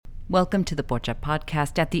Welcome to the Pocha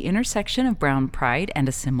podcast at the intersection of brown pride and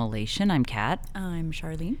assimilation. I'm Kat. I'm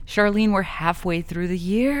Charlene. Charlene, we're halfway through the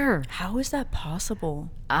year. How is that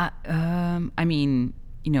possible?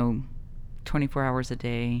 24 hours a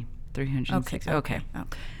day, 306. Okay.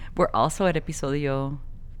 We're also at Episodio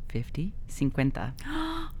 50.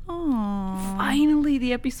 Oh, Finally,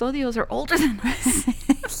 the episodios are older than us.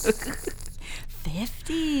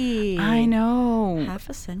 50. I know. Half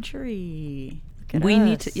a century. Look at We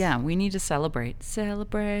us. need to celebrate.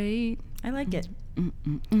 Celebrate. I like it.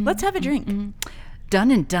 Let's have a drink.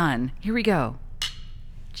 Done and done. Here we go.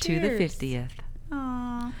 To the Cheers. 50th.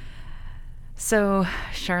 Aw. So,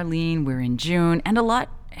 Charlene, we're in June, and a lot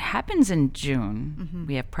happens in June.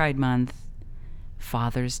 We have Pride Month,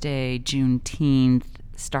 Father's Day, Juneteenth,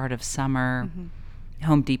 start of summer.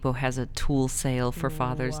 Home Depot has a tool sale for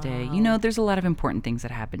Father's Day. You know, there's a lot of important things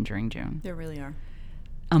that happen during June. There really are.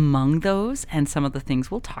 Among those, and some of the things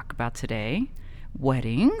we'll talk about today,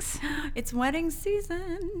 weddings. It's wedding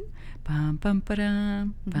season. Bum, bum,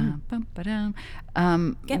 ba-dum, bum, bum, ba-dum.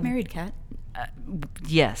 Get married, Kat.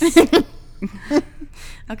 Yes.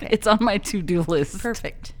 Okay. It's on my to-do list.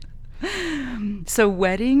 Perfect. So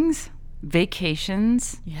weddings,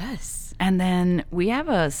 vacations, Yes. and then we have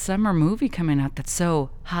a summer movie coming out that's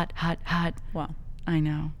so hot. Wow. I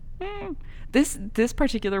know. This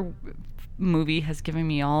particular movie has given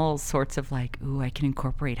me all sorts of like, ooh, I can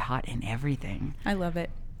incorporate hot in everything. I love it.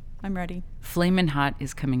 I'm ready. Flamin Hot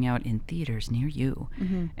is coming out in theaters near you,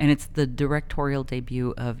 and it's the directorial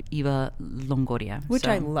debut of Eva Longoria. Which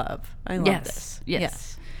So- I love. I love this.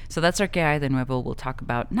 Yes. So that's our Que Hay de Nuevo. We'll talk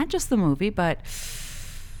about not just the movie, but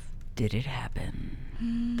did it happen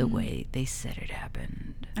the way they said it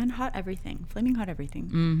happened? And hot everything. Flaming hot everything.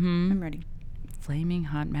 Mm-hmm. I'm ready. Flaming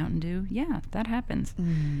hot Mountain Dew? Yeah, that happens.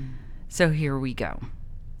 So here we go.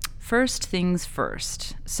 First things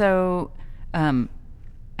first. So I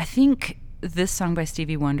think this song by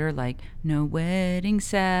Stevie Wonder, like, no wedding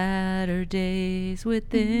Saturdays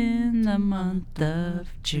within the month of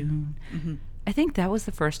June. I think that was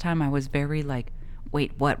the first time I was very like,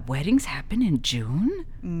 wait, what? Weddings happen in June?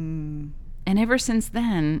 And ever since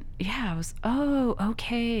then, I was, oh,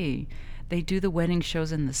 okay. They do the wedding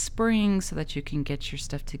shows in the spring so that you can get your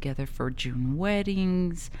stuff together for June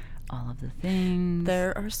weddings, all of the things.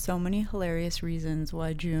 There are so many hilarious reasons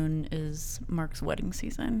why June is Mark's wedding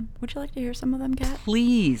season. Would you like to hear some of them, Kat?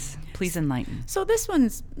 Please enlighten. So this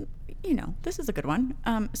one's, this is a good one.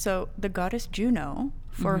 So the goddess Juno,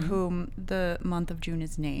 for whom the month of June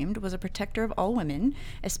is named, was a protector of all women,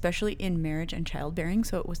 especially in marriage and childbearing.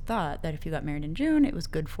 So it was thought that if you got married in June, it was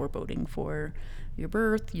good foreboding for your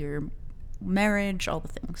birth, your marriage, all the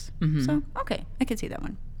things. So, okay, I could see that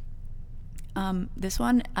one. This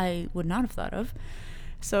one I would not have thought of.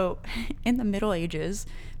 So in the Middle Ages,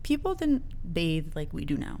 people didn't bathe like we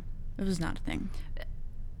do now. It was not a thing.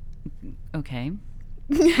 Okay.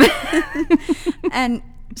 And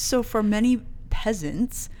so for many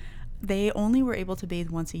peasants, they only were able to bathe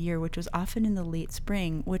once a year, which was often in the late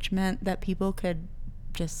spring, which meant that people could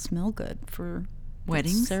just smell good for the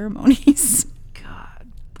Weddings? ceremonies.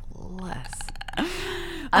 God bless.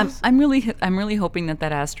 I'm really hoping that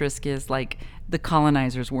asterisk is like the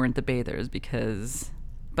colonizers weren't the bathers because,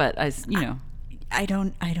 but I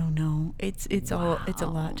don't know. It's a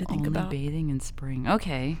lot to think only about. bathing in spring.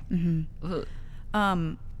 Okay. Ugh.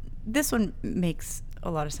 This one makes a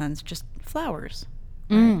lot of sense. Just flowers.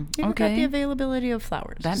 You look at the availability of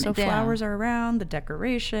flowers. Flowers are around, the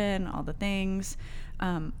decoration, all the things.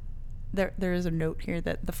 There is a note here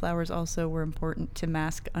that the flowers also were important to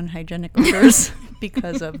mask unhygienic odors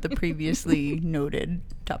because of the previously noted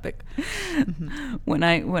topic. When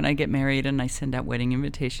I get married and I send out wedding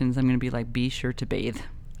invitations, I'm going to be like, be sure to bathe.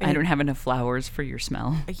 I don't have enough flowers for your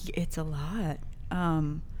smell. It's a lot.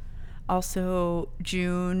 Also,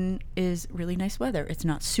 June is really nice weather. It's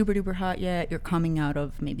not super duper hot yet. You're coming out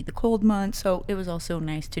of maybe the cold months. So it was also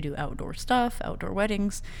nice to do outdoor stuff, outdoor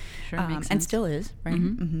weddings. Sure, makes and sense. still is, right?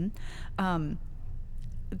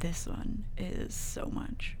 This one is so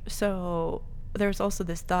much. So there's also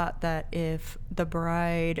this thought that if the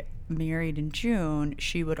bride married in June,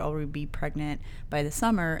 she would already be pregnant by the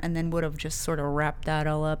summer and then would have just sort of wrapped that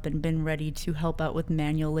all up and been ready to help out with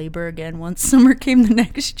manual labor again once summer came the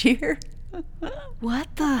next year.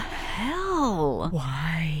 What the hell?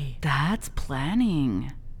 Why? That's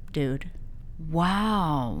planning. Dude.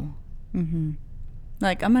 Wow.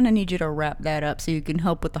 Like, I'm going to need you to wrap that up so you can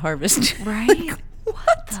help with the harvest. Right?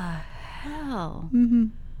 What the hell?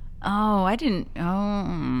 Oh, I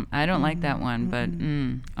don't like that one, but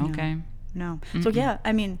okay. No. So yeah,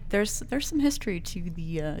 I mean, there's some history to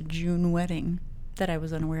the June wedding that I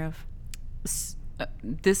was unaware of.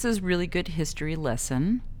 This is really good history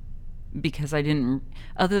lesson because I didn't,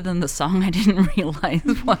 other than the song, I didn't realize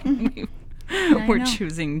why we were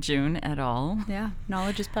choosing June at all. Yeah,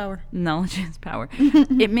 knowledge is power. Knowledge is power.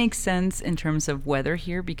 It makes sense in terms of weather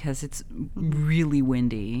here because it's really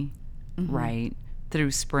windy, right,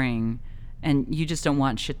 through spring, and you just don't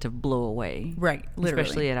want shit to blow away. Right, literally.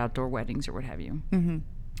 Especially at outdoor weddings or what have you. Mm-hmm.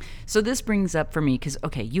 So this brings up for me, because,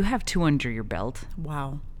 okay, you have 2 under your belt.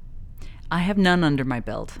 Wow. I have none under my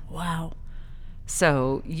belt. Wow.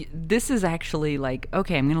 So this is actually like,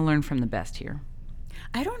 okay, I'm going to learn from the best here.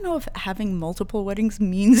 I don't know if having multiple weddings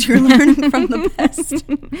means you're learning from the best.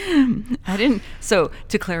 I didn't. So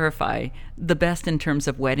to clarify, the best in terms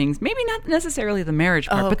of weddings, maybe not necessarily the marriage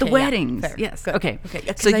part, but the weddings. Fair. Yes. Good. Okay.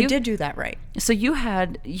 Because I did do that right. So you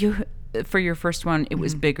for your first one, it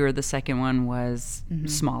was bigger. The second one was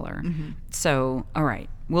smaller. So, all right.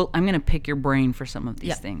 Well, I'm going to pick your brain for some of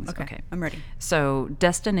these things. Okay. I'm ready. So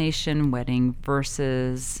destination wedding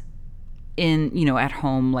versus at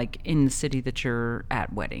home, like in the city that you're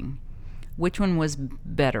at wedding. Which one was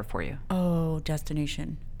better for you? Oh,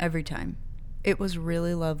 destination. Every time. It was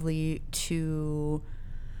really lovely being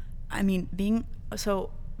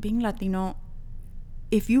Latino,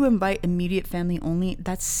 if you invite immediate family only,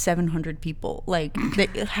 that's 700 people. Like,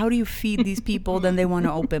 how do you feed these people? Then they want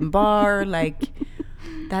to open bar. Like,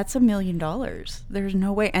 that's $1 million. There's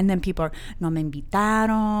no way. And then people are, no me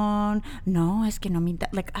invitaron. No, es que no me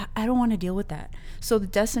invitaron. Like, I don't want to deal with that. So the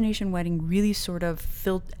destination wedding really sort of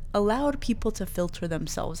allowed people to filter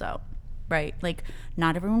themselves out. Right? Like,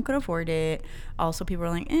 not everyone could afford it. Also, people are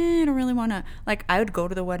like, I don't really want to. Like, I would go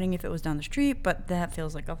to the wedding if it was down the street, but that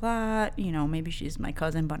feels like a lot. Maybe she's my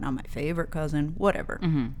cousin, but not my favorite cousin. Whatever.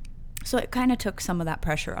 Mm-hmm. So it kind of took some of that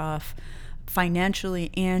pressure off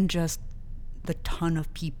financially and just the ton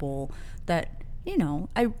of people that,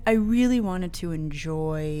 I really wanted to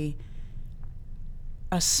enjoy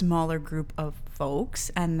a smaller group of folks,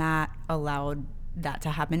 and that allowed that to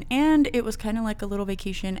happen. And it was kind of like a little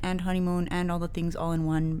vacation and honeymoon and all the things all in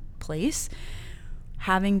one place.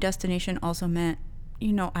 Having destination also meant,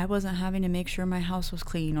 I wasn't having to make sure my house was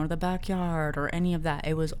clean or the backyard or any of that.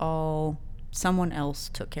 It was all someone else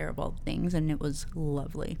took care of all the things, and it was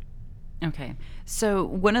lovely. Okay. So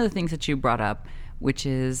one of the things that you brought up, which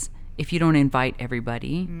is if you don't invite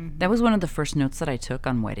everybody, that was one of the first notes that I took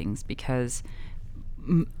on weddings, because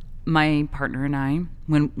my partner and I,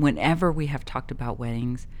 whenever we have talked about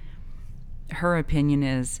weddings, her opinion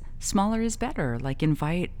is smaller is better. Like,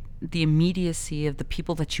 invite the immediacy of the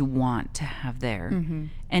people that you want to have there. Mm-hmm.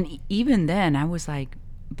 And even then, I was like,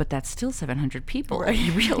 but that's still 700 people. Right.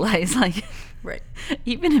 You realize, like, right.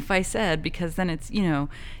 Even if I said, because then it's,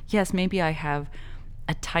 yes, maybe I have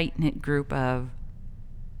a tight-knit group of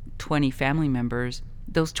 20 family members.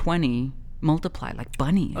 Those 20 multiply like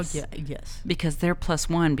bunnies. Oh, yeah, yes. Because their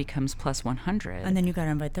 +1 becomes +100. And then you got to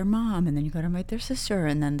invite their mom, and then you got to invite their sister,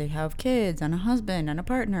 and then they have kids and a husband and a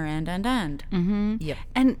partner and. Mm-hmm. Yep.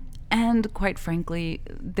 And quite frankly,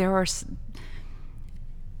 there are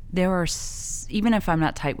even if I'm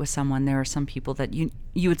not tight with someone, there are some people that you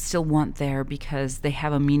would still want there because they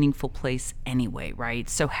have a meaningful place anyway, right?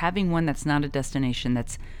 So having one that's not a destination,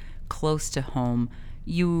 that's close to home,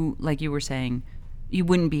 like you were saying, you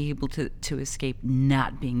wouldn't be able to escape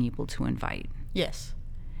not being able to invite. Yes.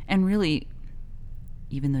 And really,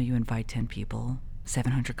 even though you invite 10 people,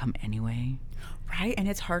 700 come anyway. Right, and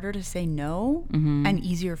it's harder to say no, and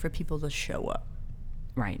easier for people to show up.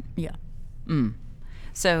 Right. Yeah.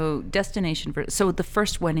 So so the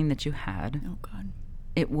first wedding that you had. Oh, God.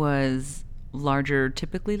 It was larger,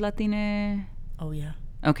 typically Latina? Oh, yeah.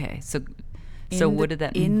 Okay, so what did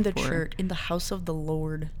that mean? In the church, in the house of the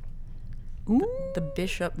Lord. Ooh. The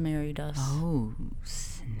bishop married us. Oh,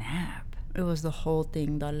 snap. It was the whole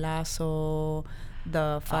thing. The lasso,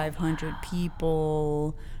 the 500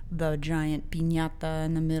 people, the giant piñata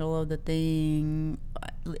in the middle of the thing.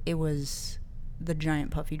 It was the giant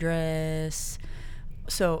puffy dress.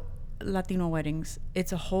 So Latino weddings,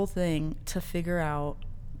 it's a whole thing to figure out,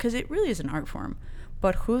 because it really is an art form.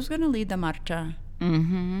 But who's going to lead the marcha?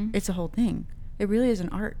 Mm-hmm. It's a whole thing. It really is an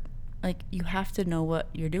art. Like, you have to know what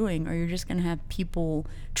you're doing, or you're just going to have people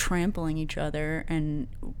trampling each other and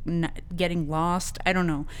getting lost. I don't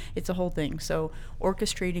know. It's a whole thing. So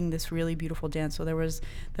orchestrating this really beautiful dance. So there was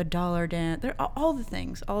the dollar dance, all the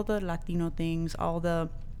things, all the Latino things, all the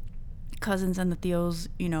cousins and the tios,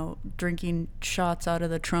 drinking shots out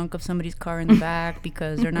of the trunk of somebody's car in the back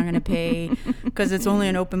because they're not going to pay, because it's only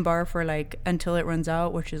an open bar for until it runs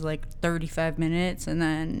out, which is 35 minutes, and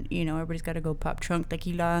then everybody's got to go pop trunk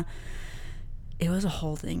tequila. It was a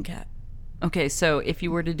whole thing, Kat. Okay, so if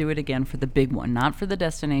you were to do it again for the big one, not for the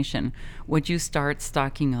destination, would you start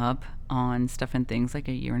stocking up on stuff and things like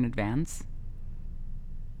a year in advance?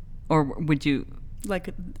 Or would you... Like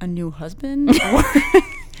a new husband?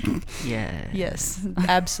 Yeah. Yes,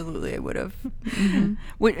 absolutely I would have.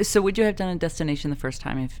 So would you have done a destination the first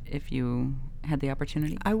time if you had the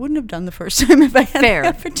opportunity? I wouldn't have done the first time if I had the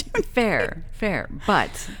opportunity. Fair.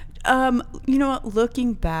 But you know what,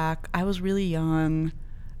 looking back, I was really young.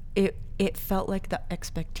 It felt like the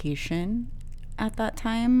expectation at that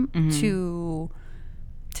time to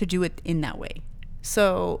do it in that way.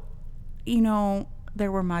 So, you know,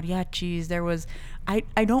 there were mariachis, there was I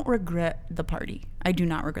don't regret the party. I do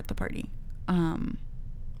not regret the party. I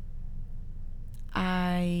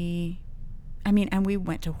mean, and we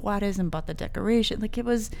went to Juarez and bought the decoration. Like it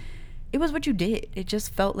was what you did. It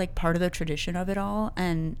just felt like part of the tradition of it all,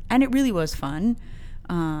 and it really was fun.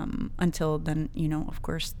 Until then, you know, of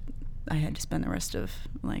course, I had to spend the rest of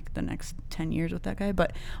like the next 10 years with that guy.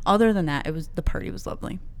 But other than that, the party was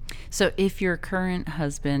lovely. So if your current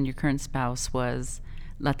husband, your current spouse was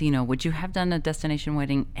Latino, would you have done a destination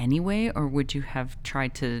wedding anyway, or would you have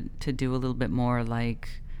tried to do a little bit more like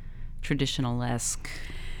traditional-esque?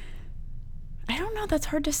 I don't know. That's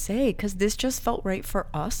hard to say because this just felt right for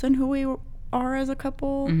us and who we are as a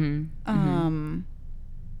couple.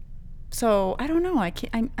 So I don't know.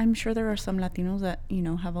 I'm sure there are some Latinos that, you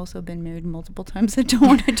know, have also been married multiple times that don't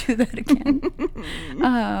want to do that again.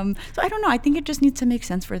 So I don't know. I think it just needs to make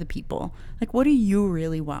sense for the people. Like, what do you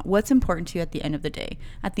really want? What's important to you at the end of the day?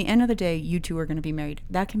 At the end of the day, you two are going to be married.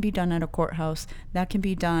 That can be done at a courthouse. That can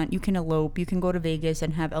be done. You can elope. You can go to Vegas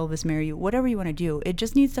and have Elvis marry you. Whatever you want to do. It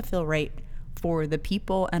just needs to feel right for the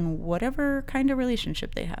people and whatever kind of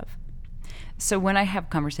relationship they have. So when I have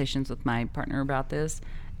conversations with my partner about this,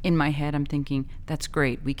 in my head, I'm thinking, that's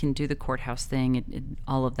great. We can do the courthouse thing,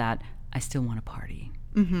 all of that. I still want to party.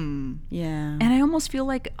 Yeah. And I almost feel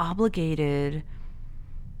like obligated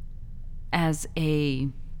as a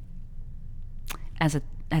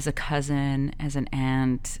cousin, as an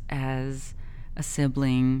aunt, as a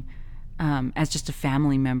sibling, as just a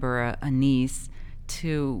family member, a niece,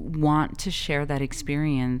 to want to share that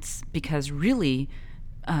experience because really,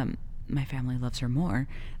 my family loves her more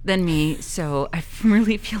than me, so I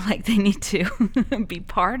really feel like they need to be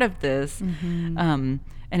part of this. And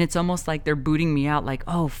it's almost like they're booting me out, like,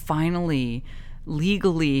 oh, finally,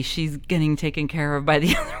 legally, she's getting taken care of by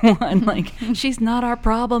the other one. Like, she's not our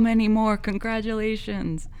problem anymore.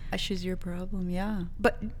 Congratulations. She's your problem, yeah.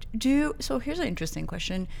 But so here's an interesting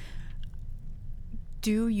question.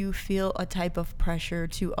 Do you feel a type of pressure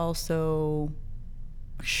to also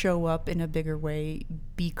show up in a bigger way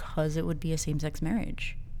because it would be a same-sex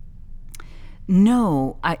marriage?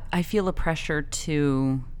 No, I feel a pressure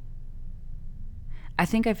to... I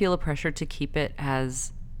think I feel a pressure to keep it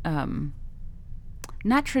as...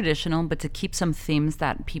 not traditional, but to keep some themes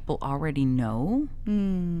that people already know.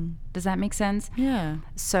 Does that make sense? Yeah.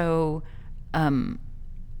 So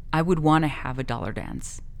I would want to have a dollar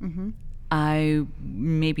dance.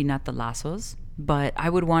 Maybe not the lazos, but I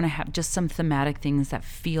would want to have just some thematic things that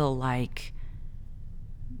feel like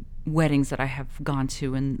weddings that I have gone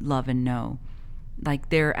to and love and know. Like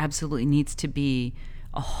there absolutely needs to be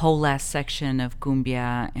a whole ass section of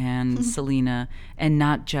cumbia and Selena and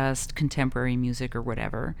not just contemporary music or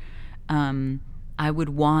whatever. I would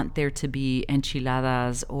want there to be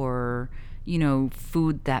enchiladas or, you know,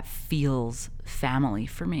 food that feels family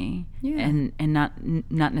for me. Yeah. And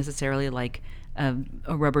not necessarily like a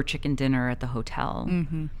rubber chicken dinner at the hotel.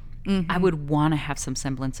 I would want to have some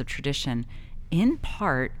semblance of tradition, in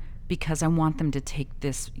part because I want them to take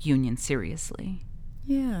this union seriously.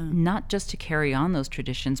 Yeah. Not just to carry on those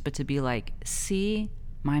traditions, but to be like, see,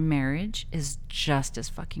 my marriage is just as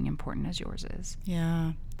fucking important as yours is.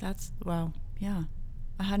 Yeah. Wow. Yeah.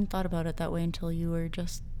 I hadn't thought about it that way until you were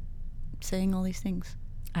just saying all these things.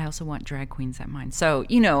 I also want drag queens at mine. So,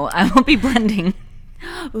 you know, I will be blending.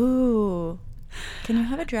 Ooh. Can you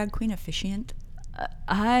have a drag queen officiant?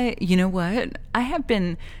 You know what?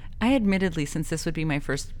 I admittedly, since this would be my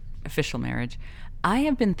first official marriage, I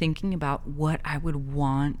have been thinking about what I would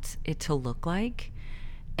want it to look like,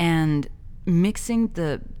 and mixing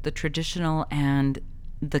the traditional and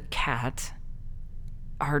the cat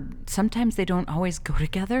are sometimes they don't always go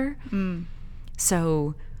together.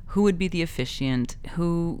 So who would be the officiant?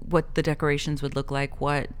 What the decorations would look like?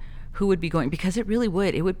 Who would be going? Because it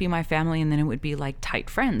would be my family, and then it would be like tight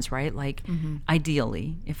friends, right? Like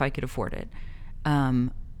ideally, if I could afford it.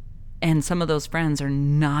 And some of those friends are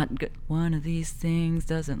not good. One of these things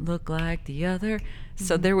doesn't look like the other.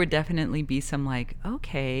 So there would definitely be some like,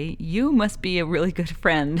 okay, you must be a really good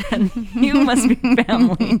friend and you must be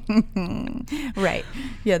family. Right.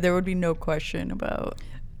 Yeah, there would be no question about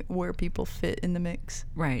where people fit in the mix.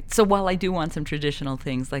 Right. So while I do want some traditional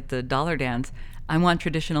things like the dollar dance, I want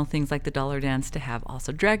traditional things like the dollar dance to have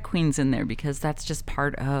also drag queens in there, because that's just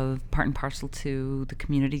part and parcel to the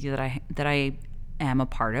community that I am a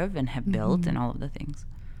part of and have built and all of the things.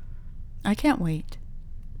 I can't wait.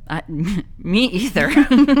 Me either.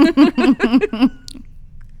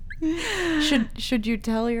 Should you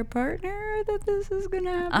tell your partner that this is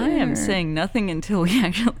gonna happen? I am saying nothing until we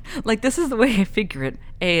actually, like, this is the way I figure it.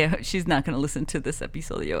 A, she's not going to listen to this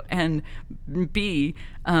episodio, and B,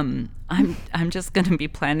 I'm just going to be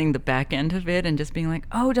planning the back end of it and just being like,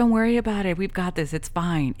 oh, don't worry about it, we've got this, it's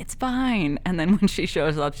fine, and then when she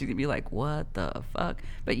shows up, she's gonna be like, what the fuck?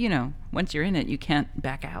 But you know, once you're in it, you can't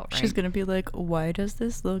back out, right? She's gonna be like, why does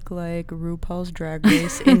this look like RuPaul's Drag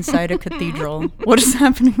Race inside a cathedral? What is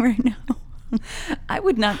happening right now? I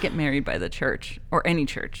would not get married by the church, or any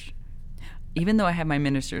church. Even though I have my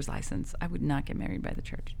minister's license, I would not get married by the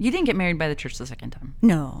church. You didn't get married by the church the second time?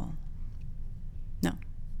 No.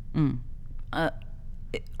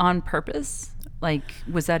 On purpose? Like,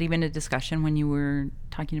 was that even a discussion when you were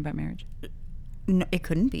talking about marriage? No, it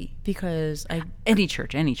couldn't be, because Any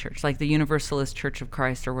church, like the Universalist Church of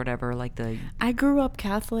Christ or whatever, like the... I grew up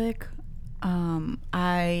Catholic.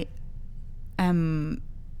 I am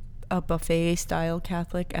a buffet-style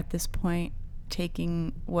Catholic at this point,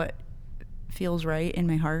 taking what feels right in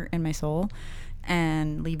my heart and my soul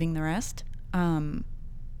and leaving the rest.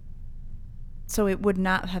 So it would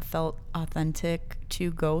not have felt authentic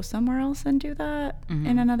to go somewhere else and do that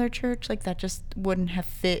in another church. Like, that just wouldn't have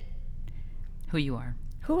fit who you are,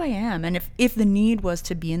 who I am. And if the need was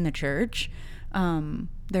to be in the church,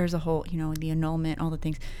 there's a whole, the annulment, all the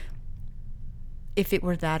things. If it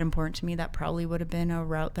were that important to me, that probably would have been a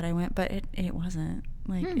route that I went, but it wasn't.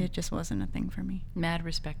 Like, it just wasn't a thing for me. Mad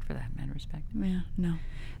respect for that, mad respect. Yeah, no.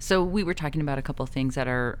 So we were talking about a couple of things that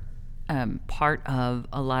are part of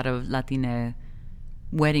a lot of Latina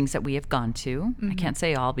weddings that we have gone to. I can't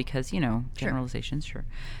say all because, generalizations, sure.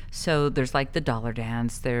 So there's like the dollar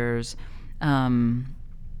dance, there's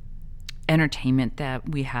entertainment that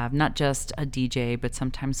we have, not just a DJ, but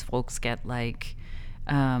sometimes folks get like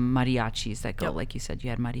mariachis that go, like you said, you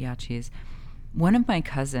had mariachis. One of my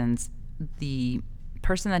cousins, the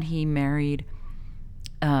person that he married,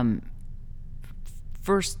 not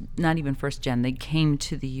even first gen, they came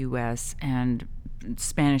to the U.S. and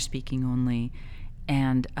Spanish speaking only,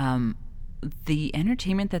 and the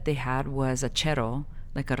entertainment that they had was a chero,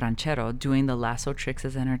 like a ranchero, doing the lasso tricks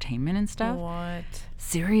as entertainment and stuff. What?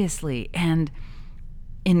 Seriously. And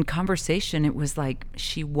in conversation, it was like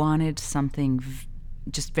she wanted something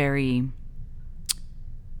just very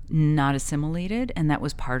not assimilated, and that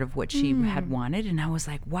was part of what she had wanted. And I was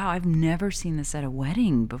like, wow, I've never seen this at a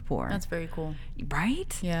wedding before. That's very cool.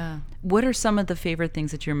 Right? Yeah. What are some of the favorite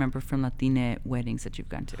things that you remember from Latina weddings that you've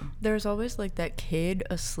gone to? There's always like that kid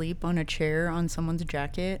asleep on a chair on someone's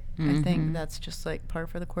jacket. I think that's just like par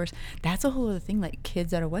for the course. That's a whole other thing, like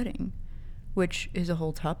kids at a wedding, which is a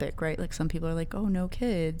whole topic, right? Like, some people are like, oh, no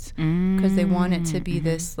kids, because they want it to be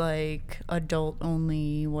this like adult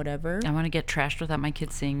only whatever. I want to get trashed without my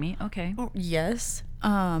kids seeing me. Okay. Oh, yes.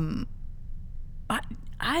 I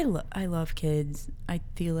love kids. I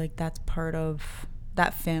feel like that's part of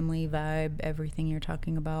that family vibe, everything you're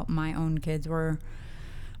talking about. My own kids were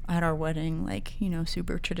at our wedding, like,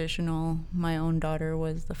 super traditional. My own daughter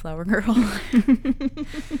was the flower girl.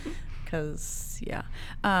 Because,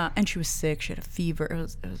 and she was sick. She had a fever. It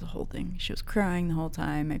was a whole thing. She was crying the whole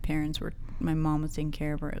time. My mom was taking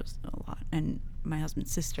care of her. It was a lot. And my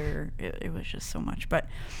husband's sister, it was just so much. But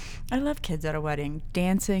I love kids at a wedding.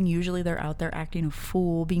 Dancing, usually they're out there acting a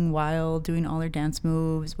fool, being wild, doing all their dance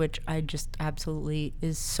moves, which I just absolutely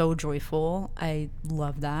is so joyful. I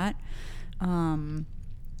love that. And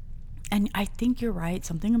I think you're right.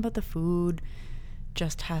 Something about the food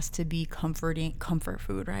just has to be comfort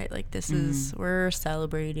food, right? Like, this is, we're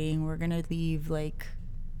celebrating, we're gonna leave like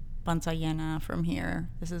panza llena from here,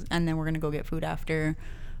 and then we're gonna go get food after.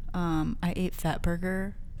 I ate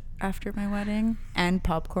Fatburger after my wedding and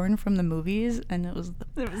popcorn from the movies, and it was the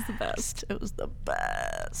best. It was the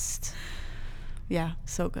best. Yeah,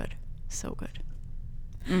 so good.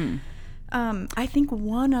 I think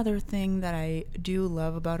one other thing that I do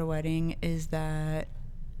love about a wedding is that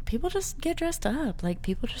people just get dressed up. Like,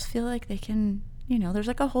 people just feel like they can, there's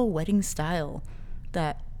like a whole wedding style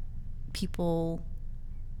that people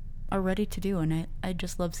are ready to do, and I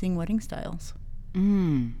just love seeing wedding styles.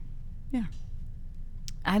 Yeah.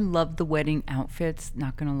 I love the wedding outfits,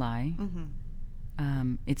 not gonna lie.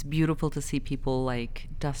 It's beautiful to see people like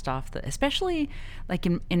dust off especially like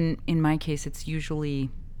in my case, it's usually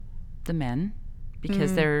the men,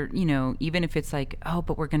 because they're, you know, even if it's like, oh,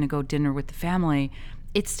 but we're gonna go dinner with the family,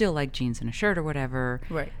 it's still like jeans and a shirt or whatever.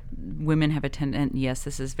 Right. Women have a tendency, yes,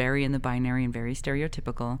 this is very in the binary and very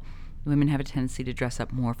stereotypical. Women have a tendency to dress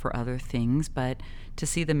up more for other things, but to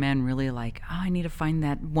see the men really like, oh, I need to find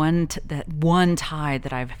that one tie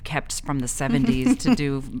that I've kept from the 70s to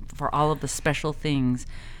do for all of the special things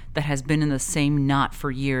that has been in the same knot for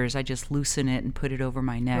years. I just loosen it and put it over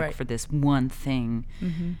my neck for this one thing.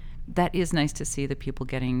 That is nice to see the people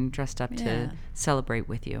getting dressed up to celebrate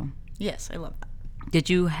with you. Yes, I love that. Did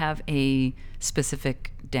you have a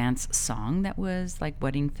specific dance song that was like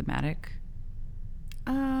wedding thematic?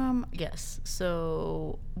 Yes.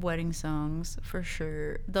 So wedding songs for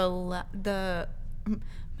sure. My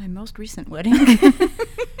most recent wedding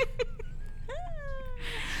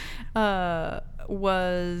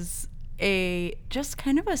was just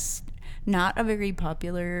kind of not a very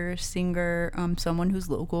popular singer, someone who's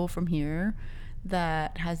local from here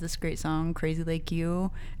that has this great song, Crazy Like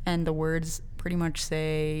You, and the words pretty much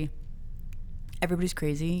say, everybody's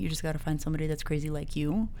crazy. You just got to find somebody that's crazy like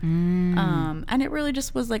you. And it really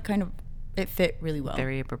just was like kind of, it fit really well.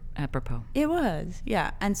 Very apropos. It was,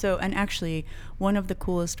 yeah. And actually, one of the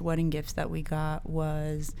coolest wedding gifts that we got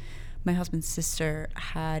was my husband's sister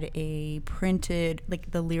had a printed, like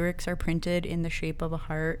the lyrics are printed in the shape of a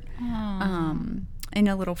heart, in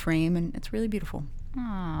a little frame, and it's really beautiful.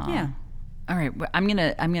 Aww. Yeah. All right, well, I'm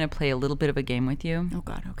gonna play a little bit of a game with you. Oh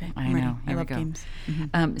God, okay. I know. I love games.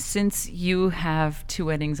 Since you have 2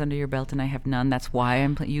 weddings under your belt and I have none, that's why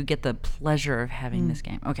you get the pleasure of having this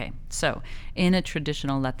game. Okay, so in a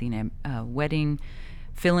traditional Latina wedding,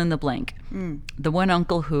 fill in the blank. The one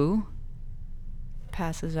uncle who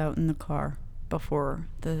passes out in the car before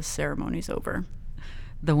the ceremony's over.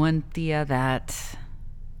 The one tia that.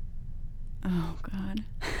 Oh God.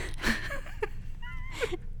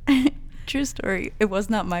 True story. It was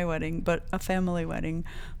not my wedding, but a family wedding.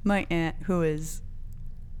 My aunt, who is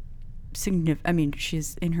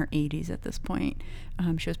she's in her 80s at this point.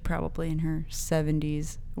 She was probably in her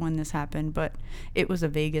 70s when this happened, but it was a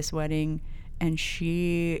Vegas wedding, and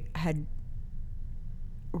she had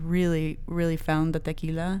really, really found the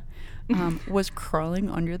tequila. Was crawling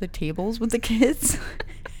under the tables with the kids,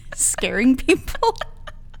 scaring people.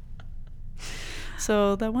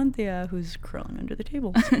 So that one tia who's crawling under the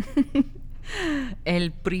tables. El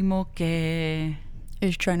primo que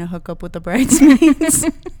is trying to hook up with the bridesmaids.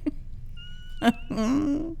 Yep.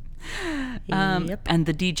 And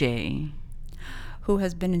the DJ who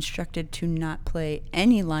has been instructed to not play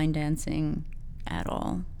any line dancing at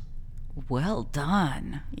all. Well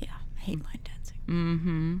done. Yeah, I hate line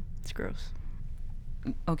dancing. It's gross.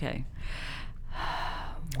 Okay.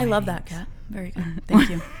 I love that, Kat. Very good.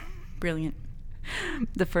 Thank you. Brilliant.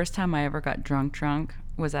 The first time I ever got drunk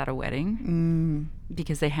was at a wedding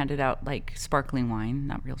because they handed out like sparkling wine,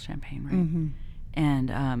 not real champagne, right?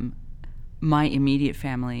 And my immediate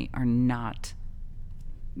family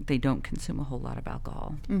they don't consume a whole lot of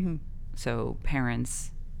alcohol. So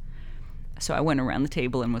parents, so I went around the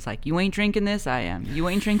table and was like, you ain't drinking this, I am. You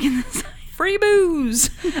ain't drinking this, free booze.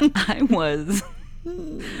 I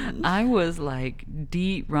was like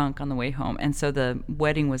drunk on the way home. And so the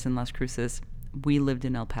wedding was in Las Cruces. We lived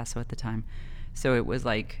in El Paso at the time. So it was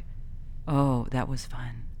like, oh, that was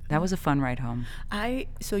fun. That was a fun ride home.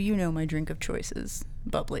 So you know my drink of choice is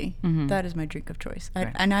bubbly. That is my drink of choice.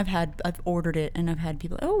 Right. And I've ordered it, and I've had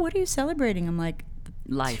people, oh, what are you celebrating? I'm like,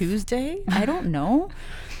 life. Tuesday? I don't know.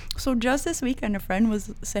 So just this weekend, a friend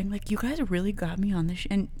was saying, like, you guys really got me on this.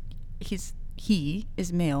 And he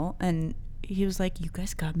is male, and he was like, you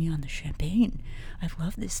guys got me on the champagne. I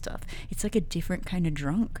love this stuff. It's like a different kind of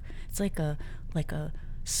drunk. It's like a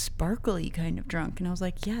sparkly kind of drunk. And I was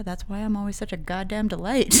like, yeah, that's why I'm always such a goddamn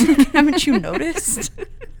delight. Haven't you noticed?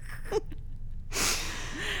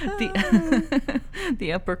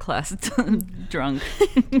 The upper class drunk.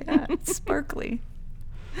 Yeah, it's sparkly.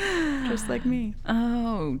 Just like me.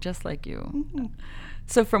 Oh, just like you.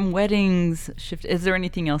 So from weddings, is there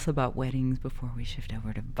anything else about weddings before we shift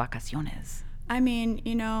over to vacaciones? I mean,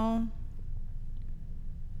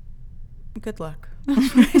 good luck.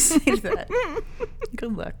 I say that.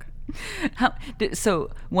 Good luck.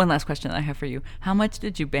 So one last question that I have for you. How much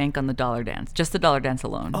did you bank on the dollar dance? Just the dollar dance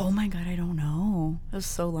alone? Oh my God, I don't know. That was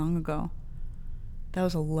so long ago. That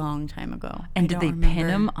was a long time ago. And did they pin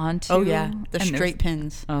them onto? Oh yeah, the straight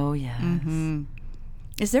pins. Oh yes.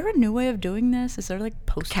 Is there a new way of doing this? Is there like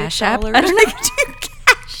Post-it Cash App? dollars? I don't know.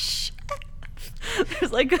 Cash.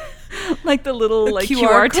 There's like the little like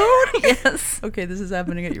QR code? Yes. Okay, this is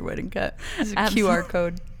happening at your wedding cut. This is a Absolutely. QR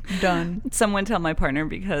code. Done. Someone tell my partner,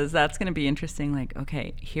 because that's going to be interesting. Like,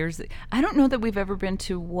 okay, I don't know that we've ever been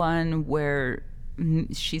to one where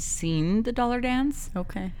she's seen the dollar dance.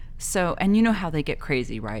 Okay. So, and you know how they get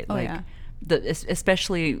crazy, right? Oh, like, yeah.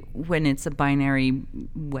 Especially when it's a binary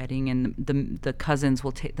wedding, and the cousins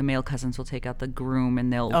will take, the male cousins will take out the groom,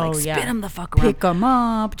 and they'll spin him the fuck around, pick him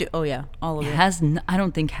up. Oh yeah, all of it. I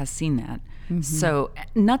don't think has seen that. Mm-hmm. So,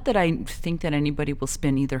 not that I think that anybody will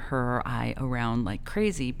spin either her or I around like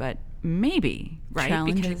crazy, but maybe, right?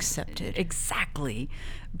 Challenge accepted. Exactly.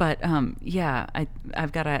 But yeah,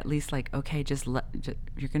 I've got to at least like, okay,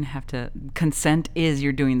 you're gonna have to consent is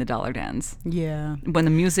you're doing the dollar dance. Yeah. When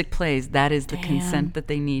the music plays, that is the consent that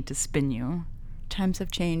they need to spin you. Times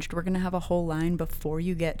have changed. We're gonna have a whole line before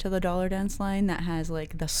you get to the dollar dance line that has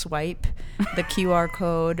like the swipe, the QR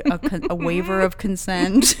code, a waiver of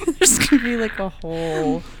consent. There's gonna be like a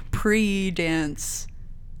whole pre-dance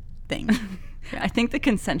thing. I think the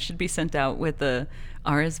consent should be sent out with the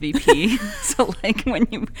RSVP. So like when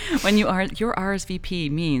you are, your RSVP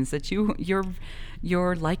means that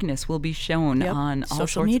your likeness will be shown on all social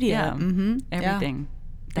sorts media. Everything.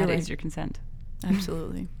 Yeah. That is your consent.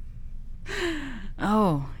 Absolutely.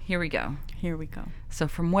 Oh, here we go. Here we go. So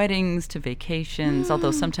from weddings to vacations,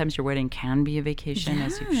 although sometimes your wedding can be a vacation,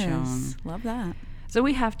 as you've shown. Love that. So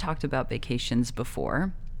we have talked about vacations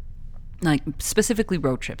before. Like specifically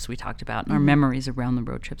road trips we talked about, and our memories around the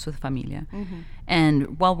road trips with familia.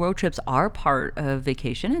 And while road trips are part of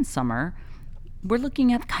vacation in summer, we're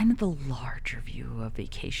looking at kind of the larger view of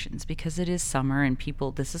vacations, because it is summer and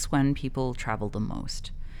this is when people travel the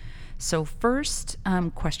most. So first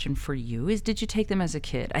question for you is, did you take them as a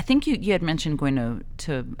kid? I think you had mentioned going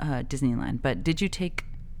to Disneyland, but did you take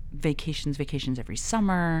vacations every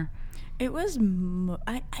summer? It was,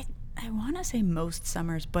 I want to say most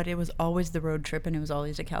summers, but it was always the road trip, and it was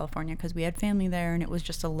always to California because we had family there, and it was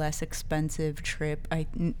just a less expensive trip.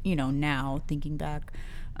 Now thinking back,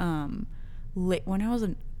 when I was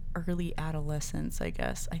an early adolescence, I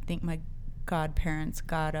guess, I think my godparents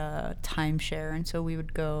got a timeshare, and so we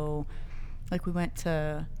would go, like we went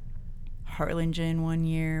to Harlingen one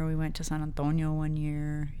year, we went to San Antonio one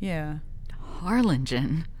year. Yeah.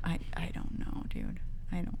 Harlingen? I don't know, dude.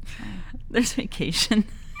 I don't know. There's vacation.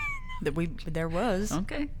 There was.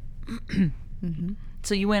 Okay.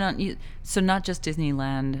 So you went on, so not just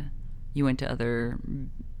Disneyland, you went to other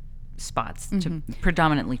spots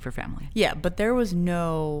predominantly for family. Yeah, but there was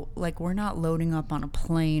no, like, we're not loading up on a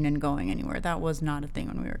plane and going anywhere. That was not a thing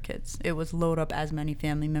when we were kids. It was load up as many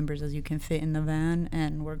family members as you can fit in the van,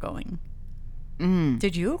 and we're going.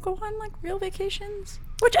 Did you go on like real vacations?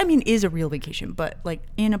 Which, I mean, is a real vacation, but like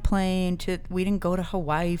in a plane we didn't go to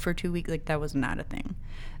Hawaii for 2 weeks. Like, that was not a thing.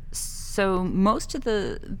 So most of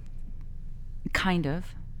the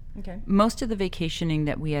vacationing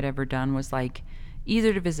that we had ever done was like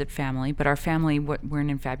either to visit family, but our family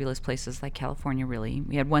weren't in fabulous places like California, really.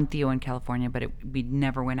 We had one Theo in California, but we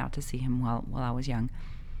never went out to see him while I was young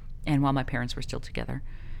and while my parents were still together.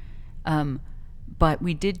 But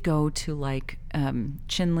we did go to like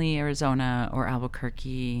Chinle, Arizona, or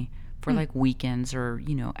Albuquerque for like weekends, or,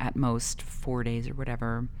 at most 4 days or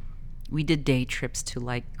whatever. We did day trips to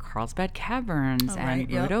like Carlsbad Caverns and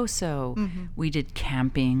Ruidoso. We did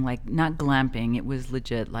camping, like not glamping. It was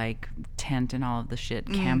legit like tent and all of the shit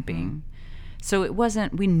camping. So it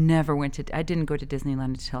wasn't, I didn't go to Disneyland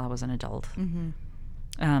until I was an adult.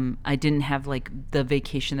 I didn't have like the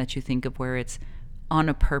vacation that you think of where it's on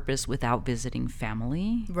a purpose without visiting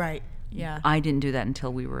family. Right. Yeah. I didn't do that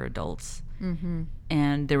until we were adults.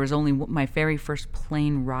 And there was only, my very first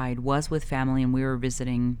plane ride was with family, and we were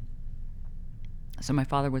visiting. So my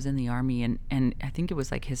father was in the Army, and I think it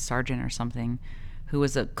was like his sergeant or something who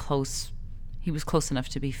was he was close enough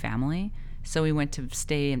to be family. So we went to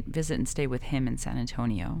visit and stay with him in San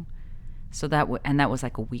Antonio. So that was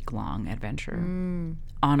like a week-long adventure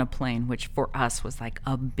on a plane, which for us was like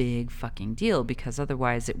a big fucking deal, because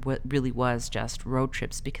otherwise it really was just road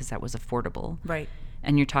trips, because that was affordable. Right.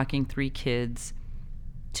 And you're talking 3 kids,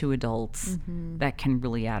 2 adults, that can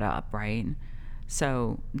really add up, right?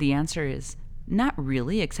 So the answer is not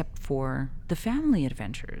really, except for the family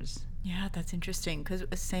adventures. Yeah, that's interesting, because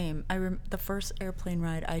same. The first airplane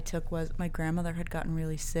ride I took was, my grandmother had gotten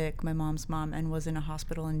really sick, my mom's mom, and was in a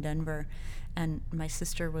hospital in Denver, and my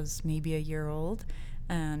sister was maybe a year old,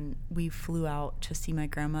 and we flew out to see my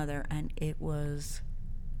grandmother, and it was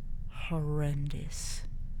horrendous.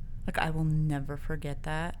 Like, I will never forget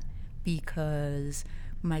that, because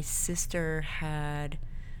my sister had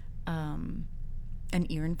an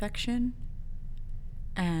ear infection.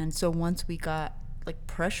 And so once we got like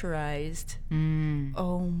pressurized,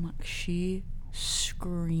 she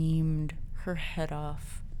screamed her head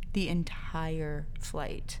off the entire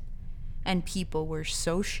flight. And people were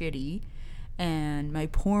so shitty. And my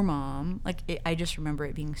poor mom, I just remember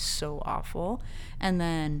it being so awful. And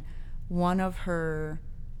then one of her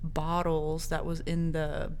bottles that was in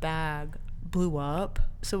the bag blew up,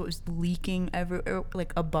 so it was leaking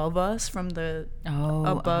like above us from the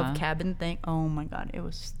cabin thing. Oh my god, it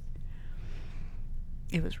was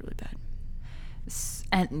really bad.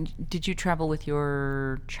 And did you travel with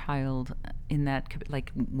your child in that,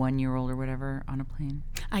 like 1-year-old or whatever, on a plane?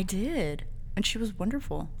 I did, and she was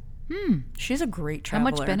wonderful. She's a great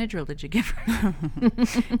traveler. How much Benadryl did you give her?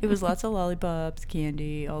 It was lots of lollipops,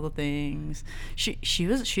 candy, all the things.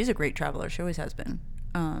 She's a great traveler. She always has been.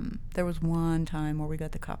 There was one time where we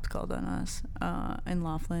got the cops called on us in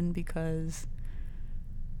Laughlin because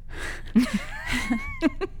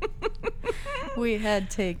we had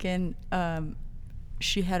taken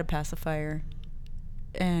she had a pacifier,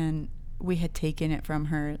 and we had taken it from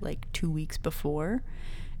her like 2 weeks before,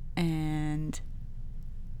 and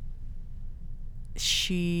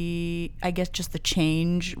I guess just the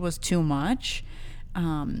change was too much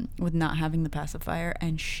with not having the pacifier,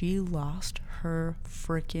 and she lost her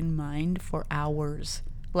freaking mind for hours,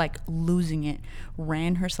 like losing it,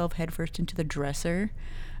 ran herself headfirst into the dresser,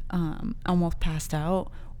 almost passed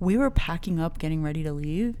out. We were packing up, getting ready to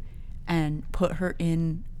leave, and put her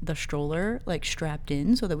in the stroller, like strapped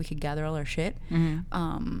in so that we could gather all our shit.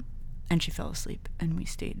 And she fell asleep, and we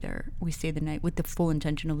stayed there. We stayed the night with the full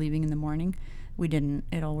intention of leaving in the morning. We didn't.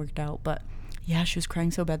 It all worked out. But yeah, she was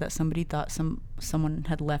crying so bad that somebody thought someone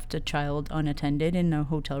had left a child unattended in a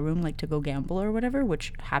hotel room, like to go gamble or whatever,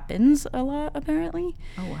 which happens a lot apparently.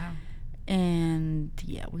 Oh wow. And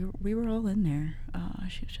yeah, we were all in there.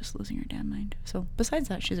 She was just losing her damn mind. So besides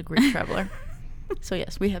that, she's a great traveler. So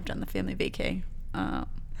yes, we have done the family vacay a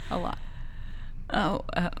lot.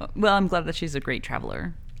 Well, I'm glad that she's a great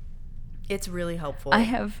traveler. It's really helpful. I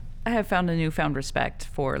have found a newfound respect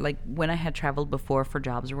for, like, when I had traveled before for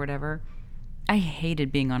jobs or whatever, I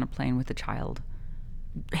hated being on a plane with a child.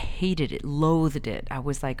 Hated it, loathed it. I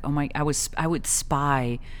was like, I would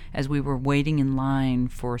spy as we were waiting in line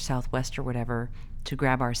for Southwest or whatever to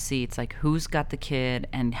grab our seats, like who's got the kid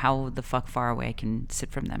and how the fuck far away I can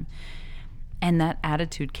sit from them. And that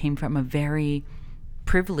attitude came from a very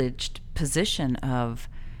privileged position of,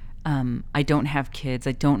 I don't have kids.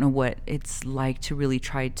 I don't know what it's like to really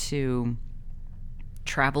try to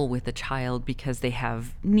travel with a child because they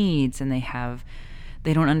have needs and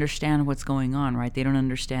they don't understand what's going on, right? They don't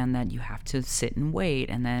understand that you have to sit and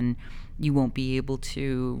wait, and then you won't be able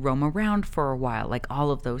to roam around for a while, like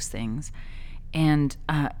all of those things. And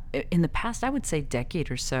in the past, I would say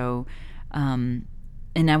decade or so, and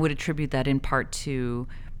I would attribute that in part to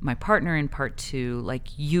my partner, in part to like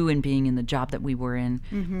you and being in the job that we were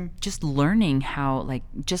in, just learning how, like,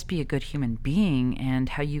 just be a good human being and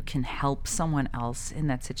how you can help someone else in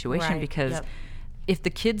that situation. Right. Because if the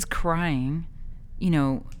kid's crying, you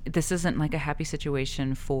know, this isn't like a happy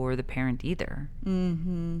situation for the parent either.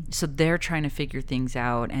 So they're trying to figure things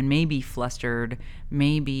out and maybe flustered,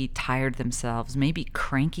 maybe tired themselves, maybe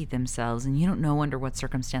cranky themselves, and you don't know under what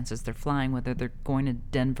circumstances they're flying, whether they're going to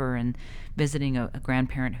Denver and visiting a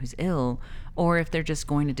grandparent who's ill, or if they're just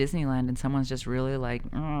going to Disneyland and someone's just really like,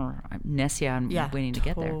 Nessia, I'm waiting to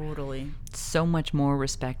get there. Totally. So much more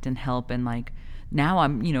respect and help, and like, now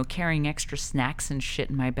I'm, you know, carrying extra snacks and shit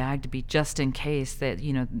in my bag to be just in case that,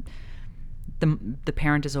 you know, the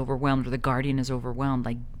parent is overwhelmed or the guardian is overwhelmed.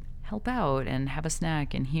 Like, help out and have a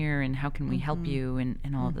snack and here, and how can we help you, and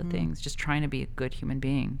all of the things. Just trying to be a good human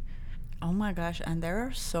being. Oh my gosh. And there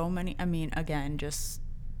are so many, I mean, again, just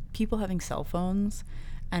people having cell phones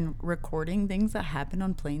and recording things that happen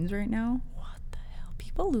on planes right now. What the hell?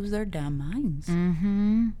 People lose their damn minds.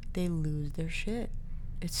 They lose their shit.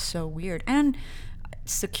 It's so weird. And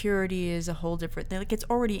security is a whole different thing. Like, it's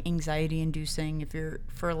already anxiety inducing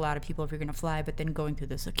for a lot of people if you're going to fly, but then going through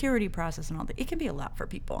the security process and all that, it can be a lot for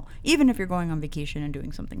people, even if you're going on vacation and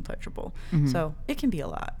doing something pleasurable. So it can be a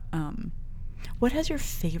lot. What has your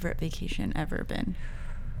favorite vacation ever been?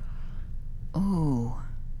 Oh.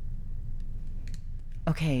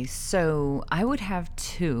 Okay, so I would have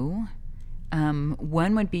two.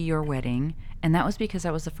 One would be your wedding, and that was because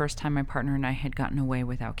that was the first time my partner and I had gotten away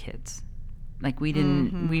without kids. Like, we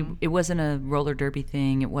didn't, it wasn't a roller derby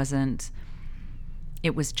thing. It was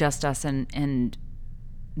just us, and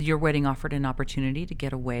your wedding offered an opportunity to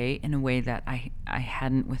get away in a way that I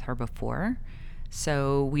hadn't with her before.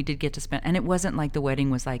 So we did get to spend, and it wasn't like the wedding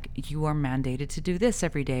was like, you are mandated to do this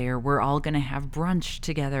every day, or we're all going to have brunch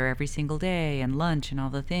together every single day and lunch and all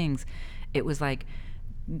the things. It was like,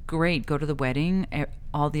 great, go to the wedding,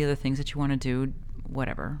 all the other things that you want to do,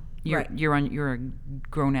 whatever. You're a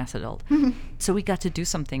grown ass adult. So we got to do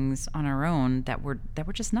some things on our own that were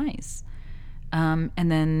just nice. And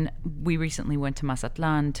then we recently went to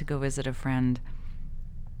Mazatlan to go visit a friend,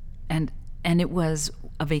 and it was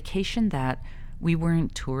a vacation that we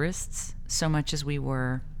weren't tourists so much as we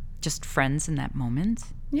were just friends in that moment.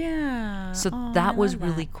 Yeah. So that was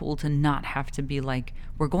really cool to not have to be like,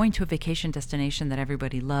 we're going to a vacation destination that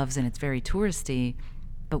everybody loves and it's very touristy,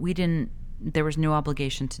 but there was no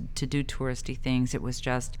obligation to do touristy things. It was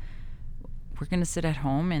just, we're going to sit at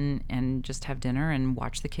home and just have dinner and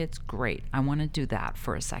watch the kids. Great. I want to do that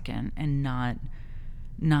for a second and not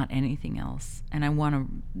anything else. And I want to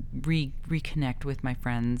reconnect with my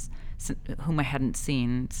friends whom I hadn't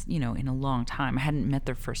seen, in a long time. I hadn't met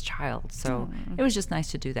their first child. So it was just nice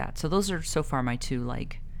to do that. So those are so far my two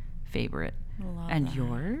favorite. And that.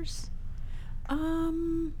 Yours?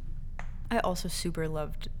 I also super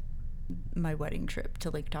loved my wedding trip to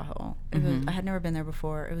Lake Tahoe. I had never been there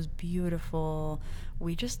before. It was beautiful.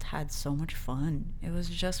 We just had so much fun. It was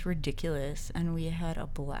just ridiculous. And we had a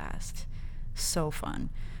blast. So fun.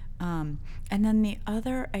 And then the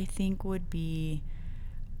other, I think, would be,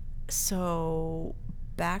 so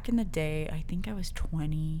back in the day, I think I was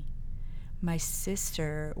 20, my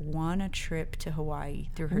sister won a trip to Hawaii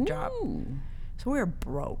through her job. So we were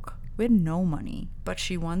broke. We had no money, but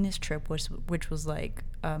she won this trip, which was like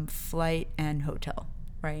flight and hotel,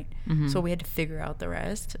 right? So we had to figure out the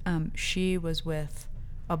rest. She was with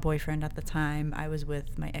a boyfriend at the time. I was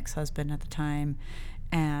with my ex-husband at the time.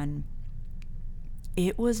 And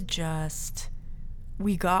it was just,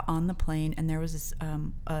 we got on the plane and there was this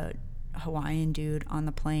a Hawaiian dude on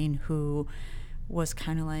the plane who was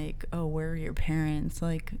kind of like, oh, where are your parents?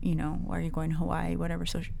 Like, why are you going to Hawaii? Whatever.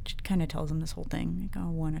 So she kind of tells him this whole thing. Like, oh,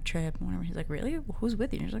 I want a trip and whatever. He's like, really? Well, who's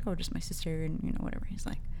with you? And he's like, oh, just my sister and, whatever. He's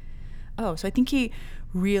like, oh, so I think he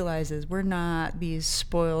realizes we're not these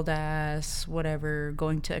spoiled ass, whatever,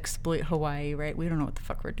 going to exploit Hawaii, right? We don't know what the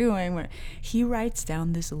fuck we're doing. He writes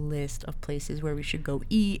down this list of places where we should go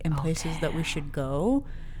eat and places that we should go.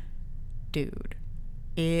 Dude,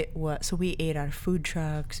 it was, so we ate out of food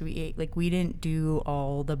trucks. We ate, we didn't do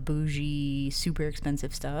all the bougie, super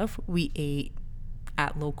expensive stuff. We ate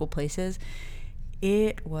at local places.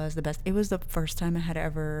 It was the best. It was the first time I had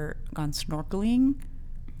ever gone snorkeling.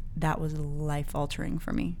 That was life-altering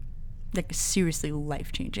for me. Seriously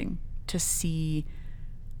life-changing to see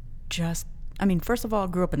just, first of all, I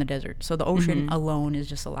grew up in the desert, so the ocean alone is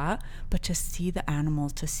just a lot, but to see the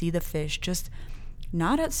animals, to see the fish, just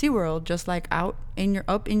not at SeaWorld, just up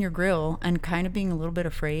in your grill and kind of being a little bit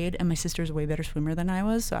afraid. And my sister's a way better swimmer than I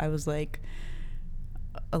was, so I was a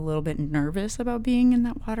little bit nervous about being in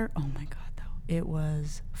that water. Oh my God, though. It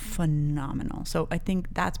was phenomenal. So I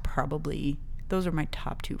think that's probably, those are my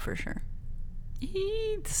top two for sure.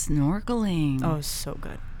 The snorkeling. Oh, so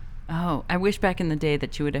good. Oh, I wish back in the day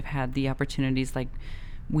that you would have had the opportunities like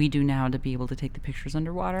we do now to be able to take the pictures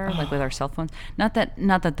underwater, with our cell phones. Not that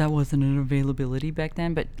wasn't an availability back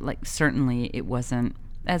then, but certainly it wasn't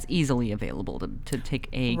as easily available to take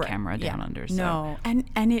a camera down under. So. No,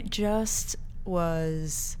 and it just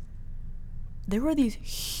was, there were these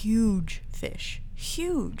huge fish,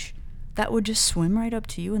 that would just swim right up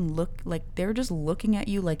to you and look like they're just looking at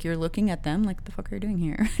you like you're looking at them. Like, the fuck are you doing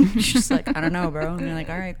here? It's just like, I don't know, bro. And you're like,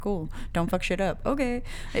 all right, cool. Don't fuck shit up. Okay.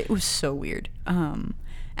 It was so weird.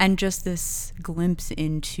 And just this glimpse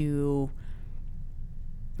into,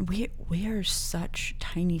 we are such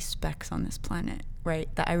tiny specks on this planet,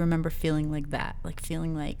 right? That I remember feeling like that,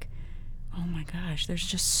 feeling like, oh my gosh, there's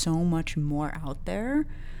just so much more out there.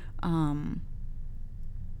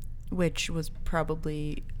 Which was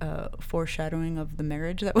probably foreshadowing of the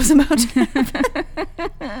marriage that was about to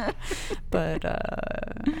happen. But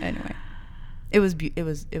anyway, it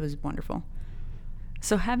was wonderful.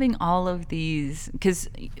 So having all of these, because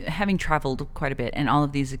having traveled quite a bit, and all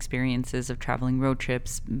of these experiences of traveling road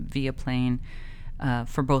trips via plane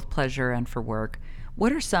for both pleasure and for work,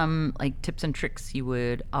 what are some tips and tricks you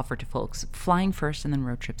would offer to folks flying first and then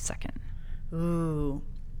road trips second? Ooh,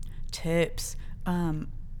 tips.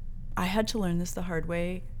 I had to learn this the hard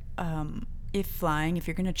way. If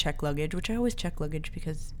you're going to check luggage, which I always check luggage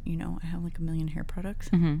because, I have a million hair products.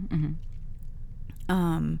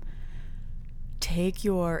 Take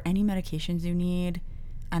any medications you need,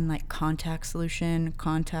 and like contact solution,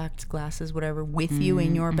 contacts, glasses, whatever, with you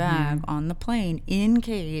in your bag on the plane in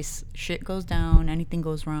case shit goes down, anything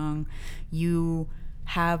goes wrong. You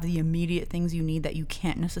have the immediate things you need that you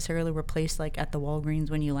can't necessarily replace like at the Walgreens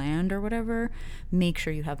when you land or whatever. Make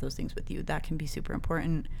sure you have those things with you. That can be super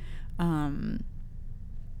important.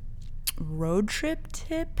 Road trip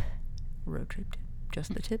tip,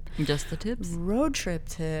 just the tip, just the tips. Road trip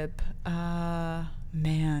tip,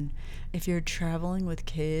 man, if you're traveling with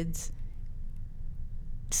kids,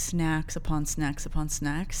 snacks upon snacks upon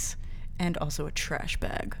snacks, and also a trash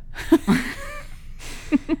bag.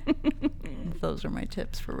 Those are my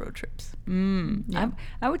tips for road trips. Yeah.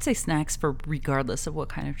 I would say snacks for regardless of what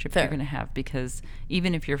kind of trip you're going to have, because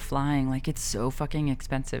even if you're flying, like, it's so fucking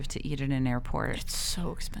expensive to eat in an airport. It's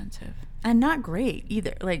so expensive. And not great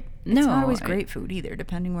either. Like, it's not always great food either,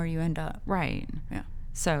 depending where you end up. Right. Yeah.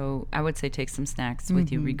 So I would say take some snacks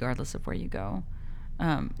with you regardless of where you go.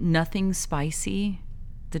 Nothing spicy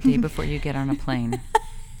the day before you get on a plane.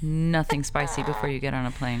 Nothing spicy before you get on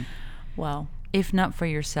a plane. Wow. If not for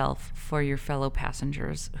yourself, for your fellow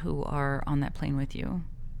passengers who are on that plane with you.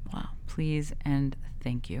 Wow. Please and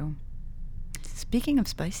thank you. Speaking of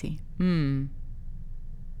spicy. You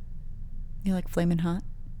like Flamin' Hot?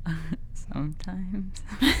 Sometimes.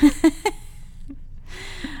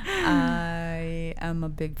 I am a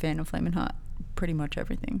big fan of Flamin' Hot. Pretty much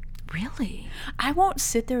everything. Really? I won't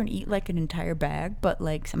sit there and eat like an entire bag, but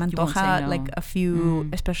like se me You won't say antoja, no. like a few,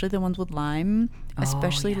 especially the ones with lime,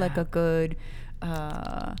 especially yeah. like a good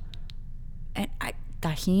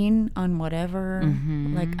tajin on whatever.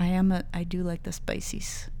 Like I do like the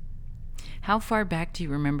spices. How far back do you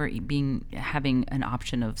remember having an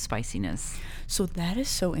option of spiciness? So that is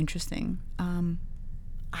so interesting.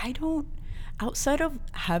 I don't, outside of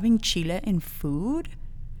having chile in food,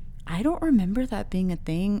 I don't remember that being a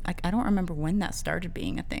thing. Like, I don't remember when that started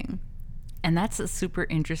being a thing. And that's a super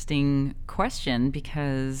interesting question,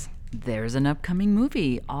 because there's an upcoming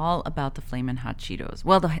movie all about the Flamin' Hot Cheetos.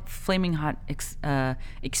 Well, the Flaming Hot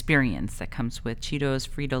experience that comes with Cheetos,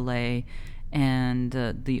 Frito-Lay, and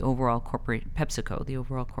the overall PepsiCo, the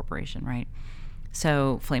overall corporation, right?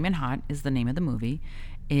 So Flamin' Hot is the name of the movie.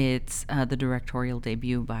 It's the directorial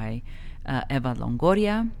debut by Eva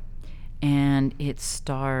Longoria, and it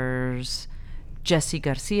stars Jesse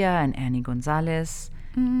Garcia and Annie Gonzalez.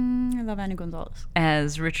 I love Annie Gonzalez.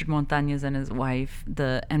 As Richard Montañez and his wife.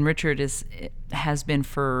 And Richard has been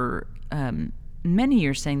for many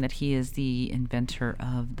years saying that he is the inventor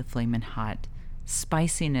of the Flamin' Hot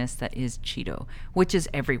spiciness that is Cheeto, which is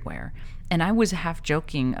everywhere. And I was half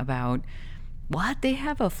joking about, what? They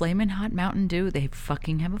have a Flamin' Hot Mountain Dew? They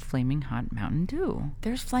fucking have a Flaming Hot Mountain Dew.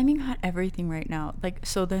 There's Flaming Hot everything right now. Like,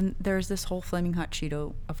 so then there's this whole Flaming Hot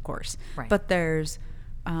Cheeto, of course. Right. But there's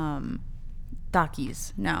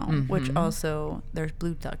Takis now, which also, there's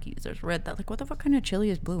blue Takis, there's red. Like, what the fuck kind of chili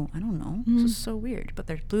is blue? I don't know. This is so weird. But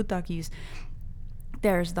there's blue Takis.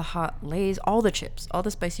 There's the hot Lays, all the chips, all the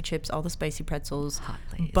spicy chips, all the spicy pretzels. Hot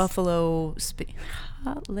Lays. Buffalo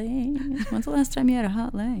Hot Lays. When's the last time you had a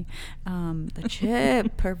hot Lay? The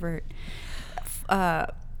chip pervert.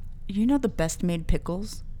 You know the Best Made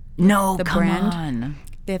pickles? No, the come brand? on.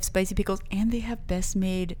 They have spicy pickles, and they have Best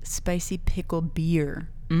Made spicy pickle beer.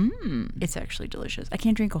 It's actually delicious. I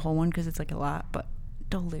can't drink a whole one because it's like a lot, but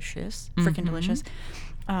delicious. Freaking delicious.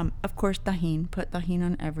 Of course, tajin. Put tajin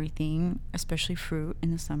on everything, especially fruit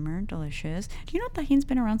in the summer. Delicious. Do you know tajin's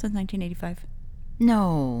been around since 1985?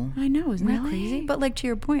 No. I know, isn't that Really? crazy? But like, to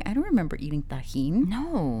your point, I don't remember eating tajin.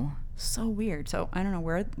 No. So weird. So I don't know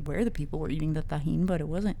where the people were eating the tajin, but it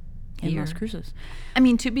wasn't in Here. Las Cruces. I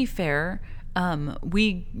mean, to be fair,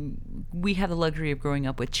 we had the luxury of growing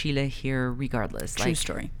up with Chile here regardless. True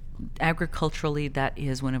story. Agriculturally, that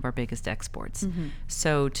is one of our biggest exports.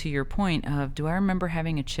 So to your point of, do I remember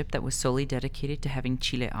having a chip that was solely dedicated to having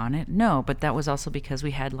Chile on it? No, but that was also because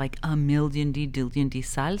we had like a million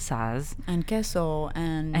salsas. And queso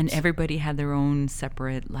And everybody had their own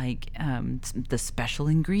separate, like, the special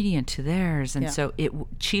ingredient to theirs. And so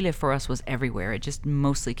Chile for us was everywhere. It just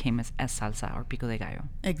mostly came as salsa or pico de gallo.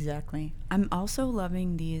 Exactly. I'm also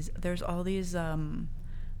loving these. There's all these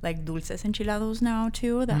like dulces enchilados now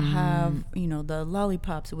too that have, you know, the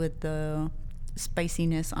lollipops with the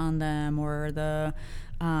spiciness on them, or the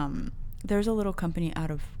there's a little company out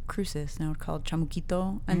of Cruces now called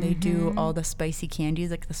Chamuquito, and they do all the spicy candies,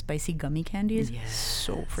 like the spicy gummy candies. Yes.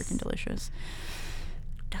 So freaking delicious.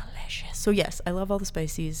 So yes, I love all the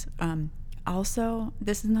spices. Also,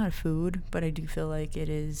 this is not a food, but I do feel like it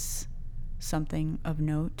is something of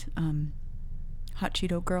note. Hot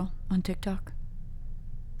Cheeto girl on TikTok.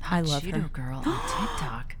 I love Cheeto her. girl on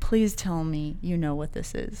TikTok. Please tell me you know what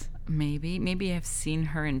this is. Maybe I've seen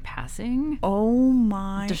her in passing. Oh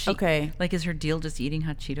my. Okay. Like, is her deal just eating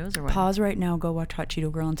hot Cheetos or what? Pause right now. Go watch Hot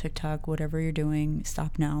Cheeto Girl on TikTok. Whatever you're doing,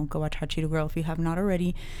 stop now. Go watch Hot Cheeto Girl if you have not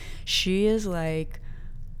already. She is like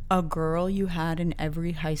a girl you had in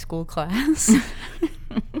every high school class.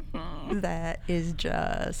 That is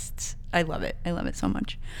just, I love it. I love it so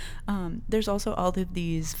much. There's also all of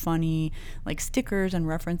these funny like stickers and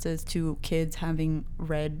references to kids having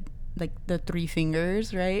red, like the 3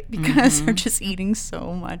 fingers, right? Because they're just eating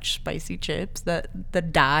so much spicy chips that the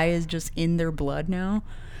dye is just in their blood now.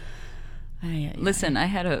 Listen, I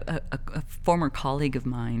had a former colleague of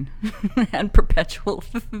mine had perpetual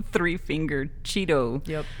 3-fingered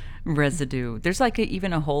Cheeto residue. There's like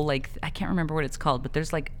even a whole, like, I can't remember what it's called, but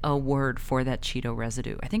there's like a word for that Cheeto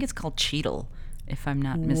residue. I think it's called Cheetle, if I'm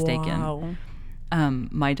not mistaken. Wow.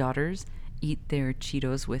 My daughters eat their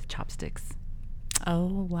Cheetos with chopsticks.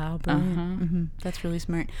 Oh, wow. Brilliant. That's really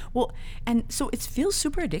smart. Well, and so it feels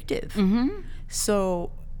super addictive.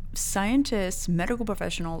 So scientists, medical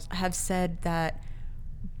professionals have said that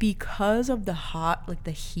because of the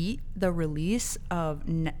heat, the release of,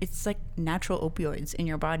 it's like natural opioids in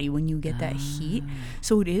your body when you get that heat.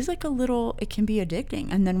 So it is like it can be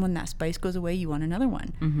addicting. And then when that spice goes away, you want another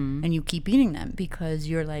one. And you keep eating them because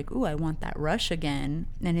you're like, ooh, I want that rush again.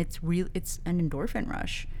 And it's an endorphin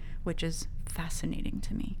rush, which is fascinating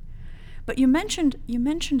to me. But you mentioned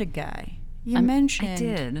a guy. I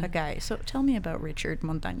did. A guy. So tell me about Richard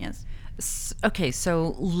Montañez. Okay,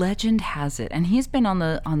 so legend has it, and he's been on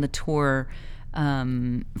the tour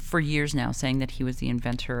for years now, saying that he was the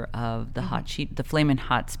inventor of the the Flamin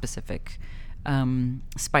Hot specific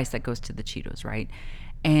spice that goes to the Cheetos, right?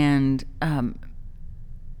 And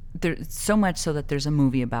there's so much so that there's a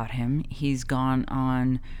movie about him. He's gone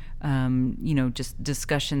on, just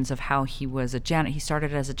discussions of how he was he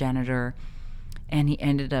started as a janitor, and he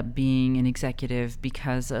ended up being an executive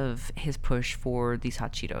because of his push for these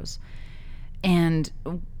hot Cheetos. And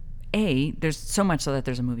there's so much so that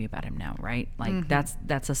there's a movie about him now, right? Like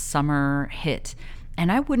that's a summer hit.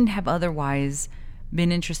 And I wouldn't have otherwise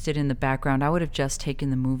been interested in the background. I would have just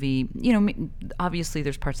taken the movie. Obviously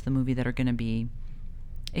there's parts of the movie that are going to be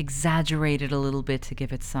exaggerated a little bit to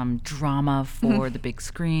give it some drama for the big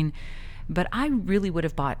screen. But I really would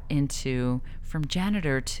have bought into, from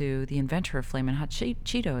janitor to the inventor of Flamin' Hot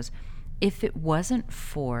Cheetos, if it wasn't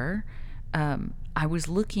for, I was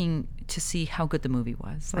looking to see how good the movie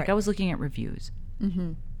was. Like, I was looking at reviews.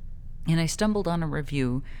 And I stumbled on a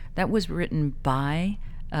review that was written by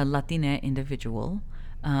a Latina individual.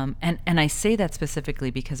 And I say that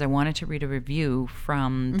specifically because I wanted to read a review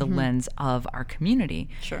from the lens of our community.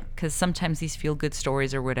 Sure. Because sometimes these feel-good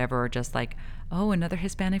stories or whatever are just like, oh, another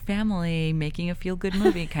Hispanic family making a feel-good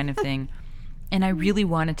movie kind of thing. And I really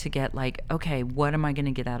wanted to get like, okay, what am I going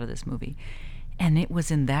to get out of this movie? And it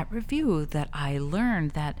was in that review that I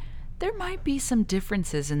learned that there might be some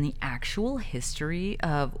differences in the actual history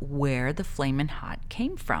of where the Flamin' Hot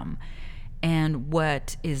came from and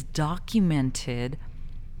what is documented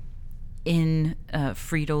in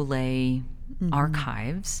Frito-Lay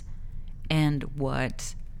archives and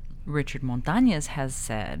what Richard Montañez has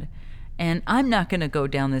said. And I'm not going to go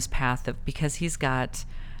down this path because he's got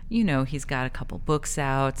a couple books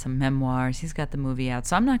out, some memoirs, he's got the movie out.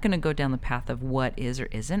 So I'm not going to go down the path of what is or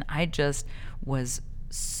isn't. I just was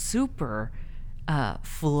super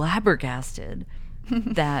flabbergasted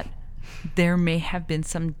that there may have been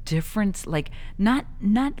some difference, like not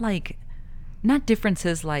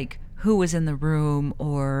differences like who was in the room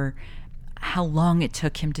or how long it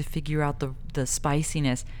took him to figure out the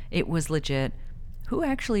spiciness. It was legit who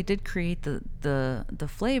actually did create the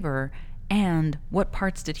flavor and what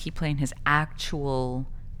parts did he play in his actual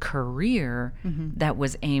career that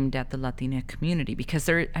was aimed at the Latina community, because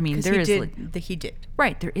he did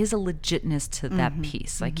right, there is a legitness to that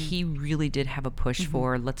piece. Like he really did have a push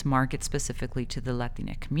for, let's market specifically to the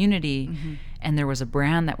Latina community, and there was a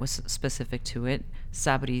brand that was specific to it,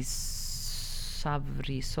 Sabrisosa,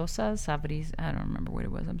 I don't remember what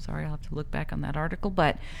it was, I'm sorry, I'll have to look back on that article,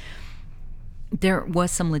 but there was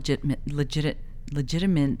some legitimate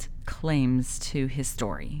claims to his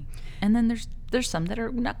story, and then there's some that are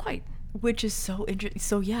not quite, which is so interesting.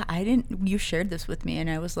 So yeah, you shared this with me and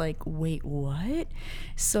I was like, wait, what?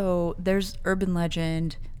 So there's urban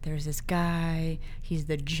legend, there's this guy, he's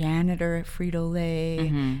the janitor at Frito-Lay,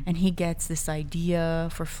 and he gets this idea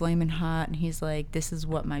for Flamin' Hot and he's like, this is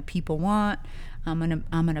what my people want, I'm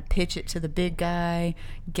gonna pitch it to the big guy,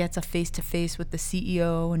 gets a face-to-face with the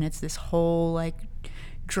CEO, and it's this whole like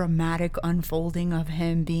dramatic unfolding of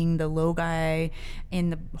him being the low guy in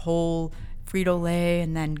the whole Frito-Lay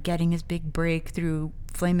and then getting his big break through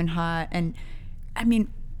Flamin' Hot. And I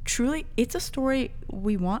mean, truly, it's a story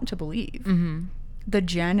we want to believe. Mm-hmm. The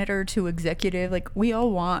janitor to executive, like, we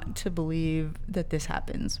all want to believe that this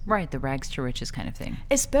happens. Right, the rags to riches kind of thing.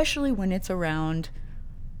 Especially when it's around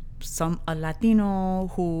a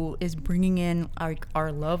Latino who is bringing in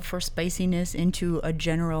our love for spiciness into a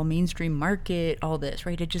general mainstream market, all this,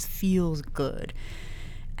 right? It just feels good.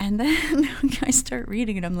 And then I start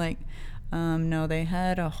reading it, I'm like, no, they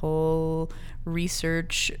had a whole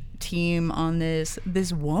research team on this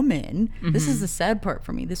woman. Mm-hmm. This is the sad part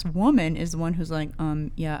for me. This woman is the one who's like,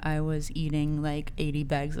 yeah, I was eating like 80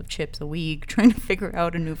 bags of chips a week trying to figure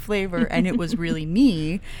out a new flavor, and it was really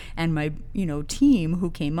me and my team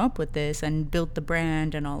who came up with this and built the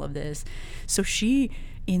brand and all of this. So she,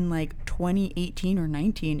 in like 2018 or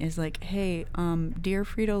 19, is like, hey, dear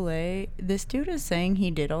Frito-Lay, this dude is saying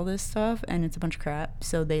he did all this stuff and it's a bunch of crap.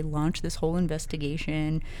 So they launched this whole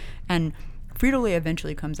investigation, and Frito-Lay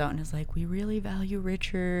eventually comes out and is like, we really value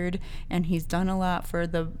Richard and he's done a lot for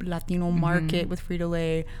the Latino market with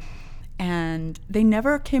Frito-Lay. And they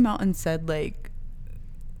never came out and said like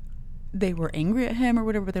they were angry at him or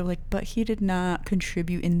whatever. They were like, but he did not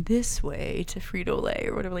contribute in this way to Frito-Lay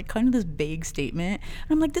or whatever, like kind of this vague statement.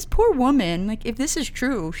 And I'm like, this poor woman, like, if this is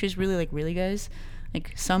true, she's really like, really, guys?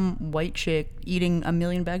 Like, some white chick eating 1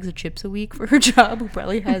 million bags of chips a week for her job who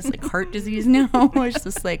probably has like heart disease now. It's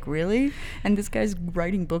just like, really? And this guy's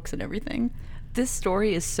writing books and everything. This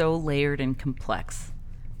story is so layered and complex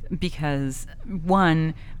because,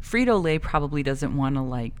 one, Frito-Lay probably doesn't want to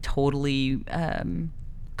like totally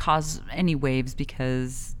cause any waves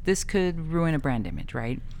because this could ruin a brand image,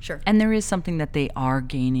 right? Sure. And there is something that they are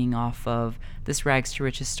gaining off of this rags to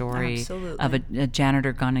riches story. Absolutely. Of a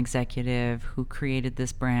janitor gun executive who created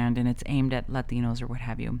this brand, and it's aimed at Latinos or what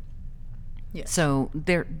have you. Yes. So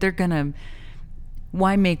they're gonna,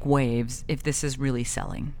 why make waves if this is really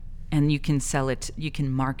selling? And you can sell it, you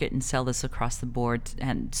can market and sell this across the board,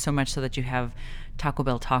 and so much so that you have Taco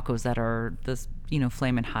Bell tacos that are this,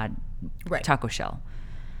 Flamin' Hot right. taco shell.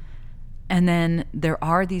 And then there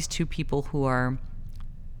are these two people who are,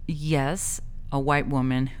 yes, a white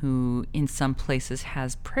woman who in some places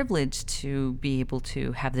has privilege to be able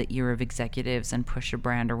to have the ear of executives and push a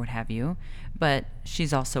brand or what have you. But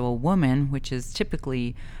she's also a woman, which is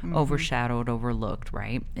typically overshadowed, overlooked,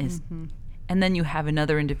 right? And then you have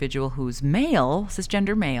another individual who's male,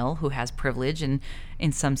 cisgender male, who has privilege in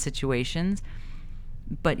some situations,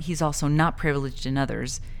 but he's also not privileged in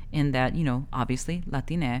others, in that, obviously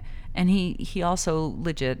Latina, and he also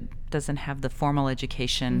legit doesn't have the formal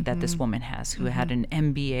education that this woman has, who had an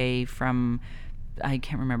MBA from, I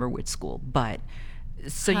can't remember which school, but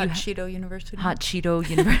so Hot Cheeto University.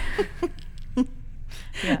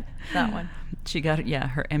 Yeah, that one. She got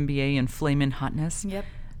her MBA in Flamin' Hotness. Yep.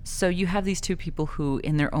 So you have these two people who,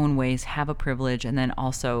 in their own ways, have a privilege, and then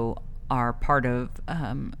also are part of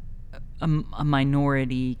a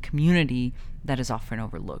minority community that is often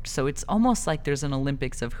overlooked. So it's almost like there's an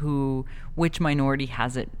Olympics of which minority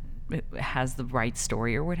has the right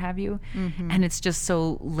story or what have you. And it's just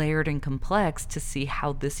so layered and complex to see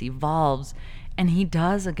how this evolves. And he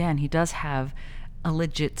does have a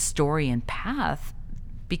legit story and path,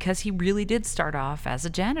 because he really did start off as a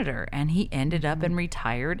janitor and he ended up and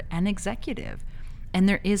retired an executive. And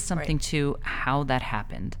there is something to how that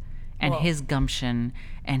happened, and his gumption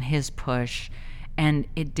and his push. And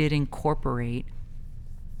it did incorporate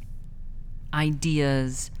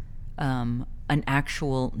ideas, an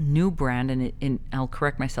actual new brand, and I'll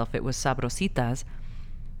correct myself, it was Sabrositas,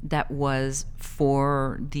 that was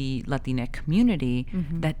for the Latina community,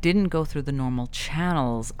 that didn't go through the normal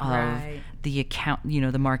channels of the account,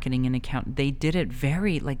 the marketing and account. They did it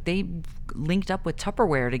very, like, they linked up with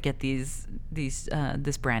Tupperware to get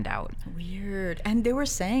this brand out. Weird. And they were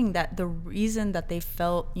saying that the reason that they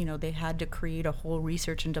felt, they had to create a whole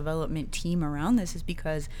research and development team around this is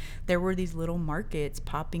because there were these little markets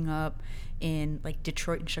popping up in like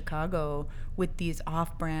Detroit and Chicago with these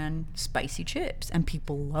off-brand spicy chips, and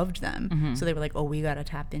people loved them. So they were like, oh, we got to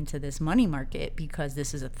tap into this money market because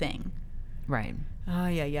this is a thing. Right. Oh,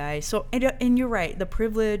 yeah. So, and you're right, the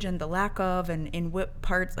privilege and the lack of, and in what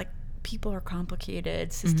parts, like, people are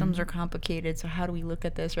complicated, systems are complicated, so how do we look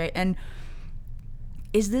at this, right? And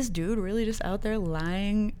is this dude really just out there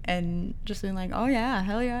lying and just being like, oh yeah,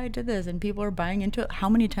 hell yeah, I did this, and people are buying into it? How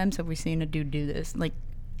many times have we seen a dude do this? Like,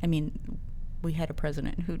 I mean, we had a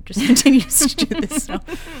president who just continues to do this. So.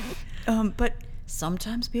 But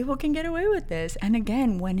sometimes people can get away with this. And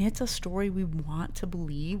again, when it's a story we want to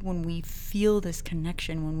believe, when we feel this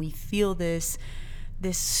connection, when we feel this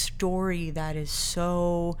story that is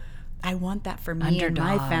so, I want that for me and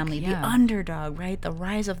my family. The underdog, right? The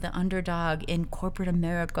rise of the underdog in corporate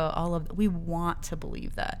America, we want to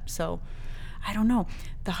believe that. So I don't know.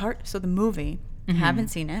 The movie, haven't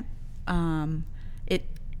seen it. It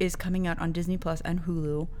is coming out on Disney Plus and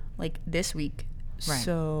Hulu like this week. Right.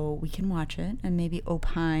 So we can watch it and maybe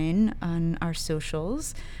opine on our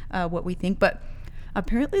socials what we think. But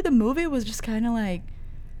apparently the movie was just kind of like,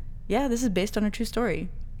 yeah, this is based on a true story.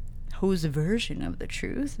 Whose version of the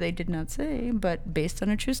truth, they did not say, but based on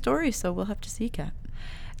a true story. So we'll have to see, Kat.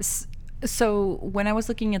 So when I was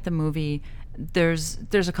looking at the movie, there's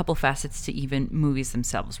a couple facets to even movies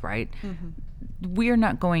themselves, right? Mm-hmm. We are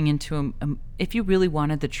not going into if you really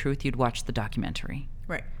wanted the truth, you'd watch the documentary.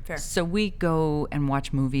 Right, fair. So we go and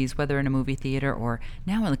watch movies, whether in a movie theater or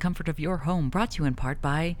now in the comfort of your home, brought to you in part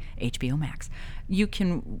by HBO Max.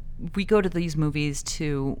 We go to these movies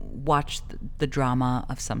to watch the drama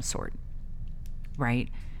of some sort, right?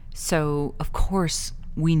 So, of course,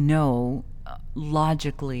 we know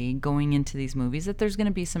logically going into these movies that there's going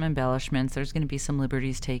to be some embellishments, there's going to be some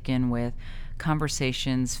liberties taken with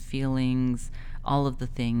conversations, feelings, all of the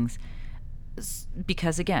things.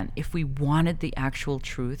 Because again, if we wanted the actual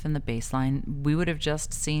truth and the baseline, we would have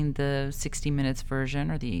just seen the 60 Minutes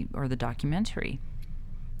version or the documentary.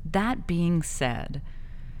 That being said,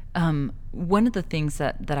 one of the things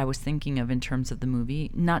that I was thinking of in terms of the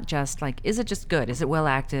movie, not just like, is it just good? Is it well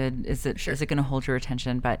acted? Is it going to hold your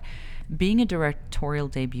attention? But being a directorial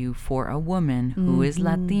debut for a woman who is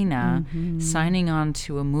Latina, signing on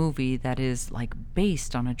to a movie that is like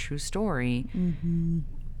based on a true story,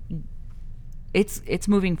 it's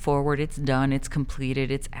moving forward. It's done. It's completed.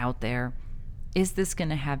 It's out there. Is this going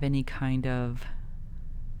to have any kind of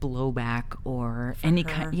blowback or any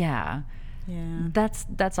kind? Yeah.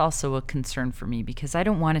 That's also a concern for me, because I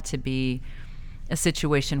don't want it to be a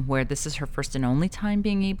situation where this is her first and only time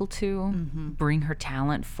being able to bring her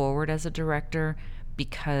talent forward as a director,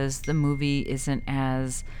 because the movie isn't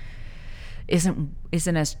as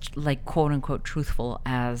like quote unquote truthful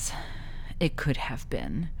as it could have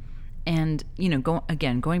been. And,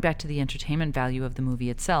 going back to the entertainment value of the movie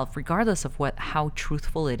itself, regardless of how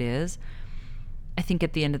truthful it is, I think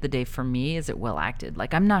at the end of the day, for me, is it well acted?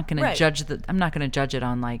 Like, I'm not going to judge it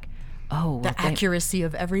on like, the accuracy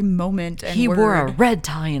of every moment and he word. Wore a red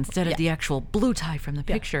tie instead of the actual blue tie from the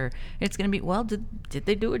picture. It's going to be, well, did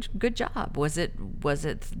they do a good job? Was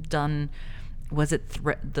it done? Was it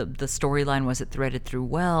the storyline? Was it threaded through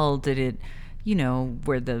well? Did it?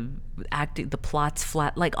 Where the plot's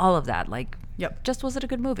flat, like all of that, like, just was it a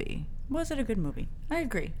good movie? Was it a good movie? I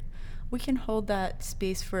agree. We can hold that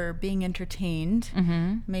space for being entertained,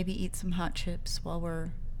 maybe eat some hot chips while we're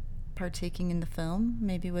partaking in the film,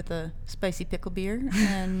 maybe with a spicy pickle beer.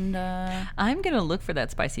 And I'm going to look for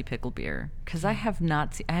that spicy pickle beer, because I have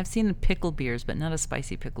not I have seen pickle beers, but not a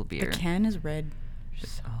spicy pickle beer. The can is red.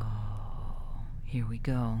 So here we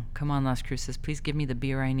go. Come on, Las Cruces, please give me the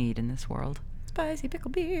beer I need in this world. Spicy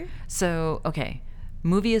pickle beer. So, okay,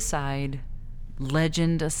 movie aside,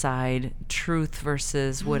 legend aside, truth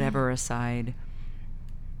versus whatever aside,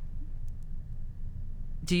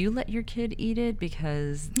 do you let your kid eat it?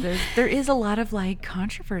 Because there is a lot of like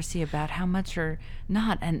controversy about how much or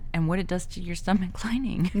not, and what it does to your stomach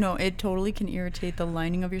lining. No, it totally can irritate the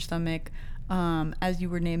lining of your stomach, as you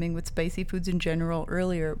were naming with spicy foods in general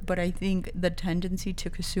earlier. But I think the tendency to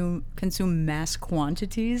consume mass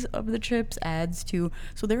quantities of the chips adds to.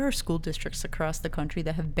 So there are school districts across the country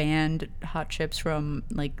that have banned hot chips from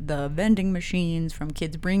like the vending machines, from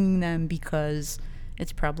kids bringing them, because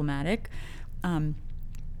it's problematic.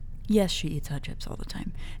 Yes, she eats hot chips all the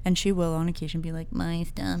time. And she will on occasion be like, my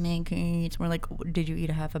stomach hurts. We're like, did you eat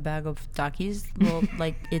a half a bag of Takis? Well,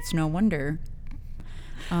 like, it's no wonder.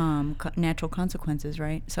 Natural consequences,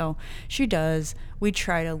 right? So she does. We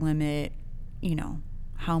try to limit,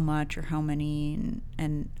 how much or how many.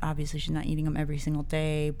 And obviously she's not eating them every single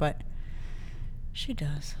day, but she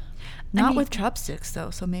does. Not with chopsticks,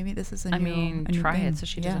 though. So maybe this is a new try thing. it so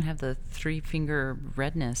she doesn't have the 3-finger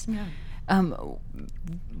redness. Yeah.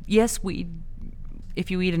 Yes,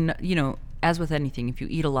 if you eat, as with anything, if you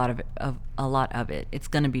eat a lot of it, it's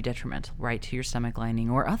going to be detrimental, right, to your stomach lining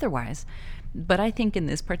or otherwise. But I think in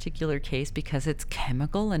this particular case, because it's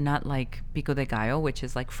chemical and not like pico de gallo, which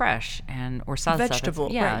is like fresh or salsa. Vegetable,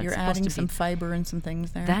 right. You're adding some fiber and some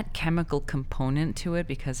things there. That chemical component to it,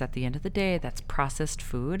 because at the end of the day, that's processed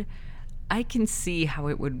food. I can see how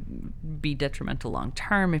it would be detrimental long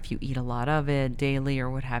term if you eat a lot of it daily or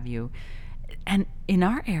what have you. And in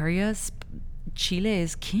our areas, Chile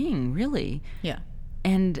is king, really. Yeah.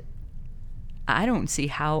 And I don't see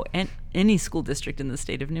how any school district in the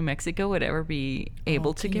state of New Mexico would ever be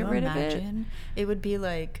able to get rid of it. It would be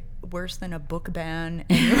like worse than a book ban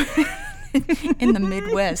in the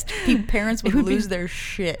Midwest. Parents would lose their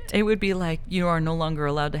shit. It would be like, you are no longer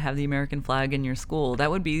allowed to have the American flag in your school.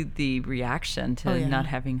 That would be the reaction to not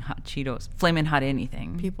having hot Cheetos, Flamin' Hot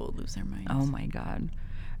anything. People would lose their minds. Oh my God.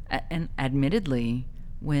 And admittedly,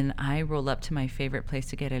 when I roll up to my favorite place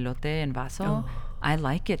to get elote en vaso, I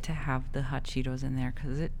like it to have the hot Cheetos in there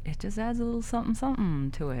because it just adds a little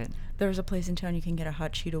something to it. There's a place in town you can get a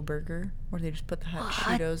hot Cheeto burger where they just put the hot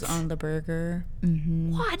Cheetos on the burger.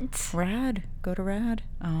 Mm-hmm. What? Rad. Go to Rad.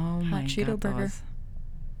 Oh my God. Hot Cheeto burger.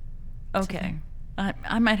 Okay.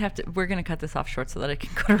 I might have to, we're going to cut this off short so that I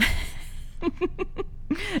can go to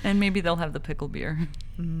and maybe they'll have the pickle beer.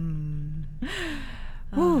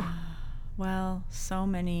 Well, so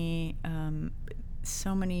many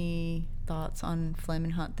thoughts on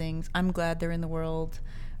Flamin' Hot things. I'm glad they're in the world.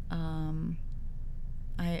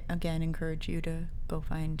 I again encourage you to go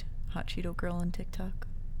find Hot Cheeto Girl on TikTok.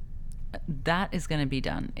 That is going to be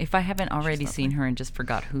done. If I haven't already seen her and just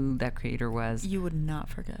forgot who that creator was. You would not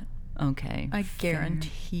forget. Okay. I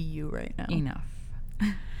guarantee you right now. Enough.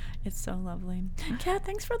 It's so lovely. Kat,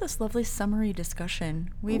 thanks for this lovely summary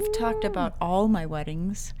discussion. We've talked about all my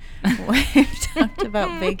weddings. We've talked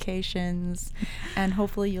about vacations. And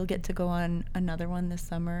hopefully you'll get to go on another one this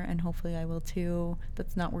summer. And hopefully I will too.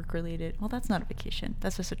 That's not work related. Well, that's not a vacation.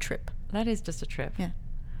 That's just a trip. That is just a trip. Yeah.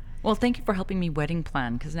 Well, thank you for helping me wedding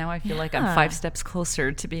plan, because now I feel like I'm 5 steps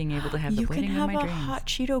closer to being able to have the wedding of my dreams. You can have a hot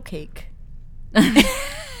Cheeto cake.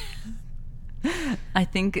 I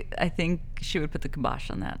think she would put the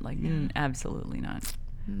kibosh on that. Like, absolutely not.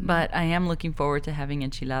 But I am looking forward to having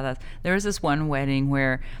enchiladas. There was this one wedding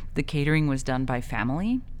where the catering was done by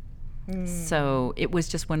family. So it was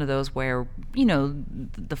just one of those where, you know,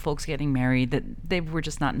 the folks getting married, that they were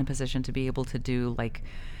just not in a position to be able to do like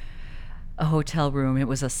a hotel room. It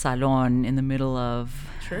was a salon in the middle of,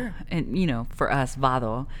 and you know, for us,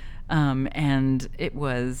 vado. And it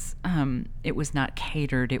was not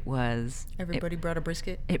catered. It was everybody brought a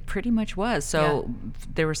brisket. It pretty much was. So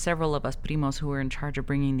there were several of us primos who were in charge of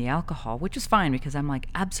bringing the alcohol, which is fine because I'm like,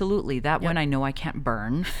 absolutely, that one I know I can't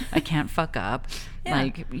burn, I can't fuck up,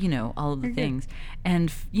 like, you know, all of the things.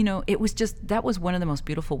 And you know, it was just, that was one of the most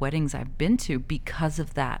beautiful weddings I've been to because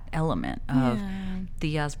of that element of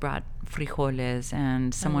tias brought frijoles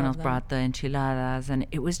and someone else brought the enchiladas, and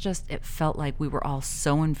it was just, it felt like we were all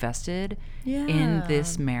so invested in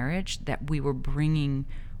this marriage that we were bringing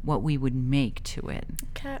what we would make to it.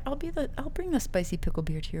 Kat, I'll bring the spicy pickle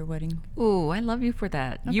beer to your wedding. Ooh, I love you for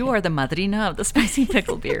that. Okay. You are the madrina of the spicy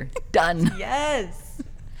pickle beer. Done. Yes.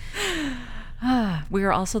 We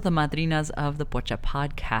are also the madrinas of the Pocha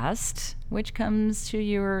podcast, which comes to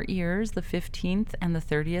your ears the 15th and the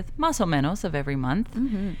 30th, más o menos, of every month.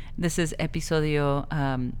 Mm-hmm. This is Episodio,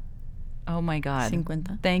 oh my God.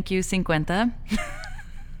 50. Thank you, 50.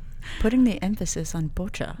 Putting the emphasis on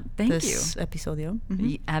Pocha. Thank this you. Episodio.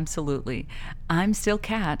 Mm-hmm. Absolutely. I'm still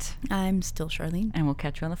Kat. I'm still Charlene. And we'll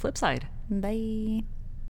catch you on the flip side. Bye.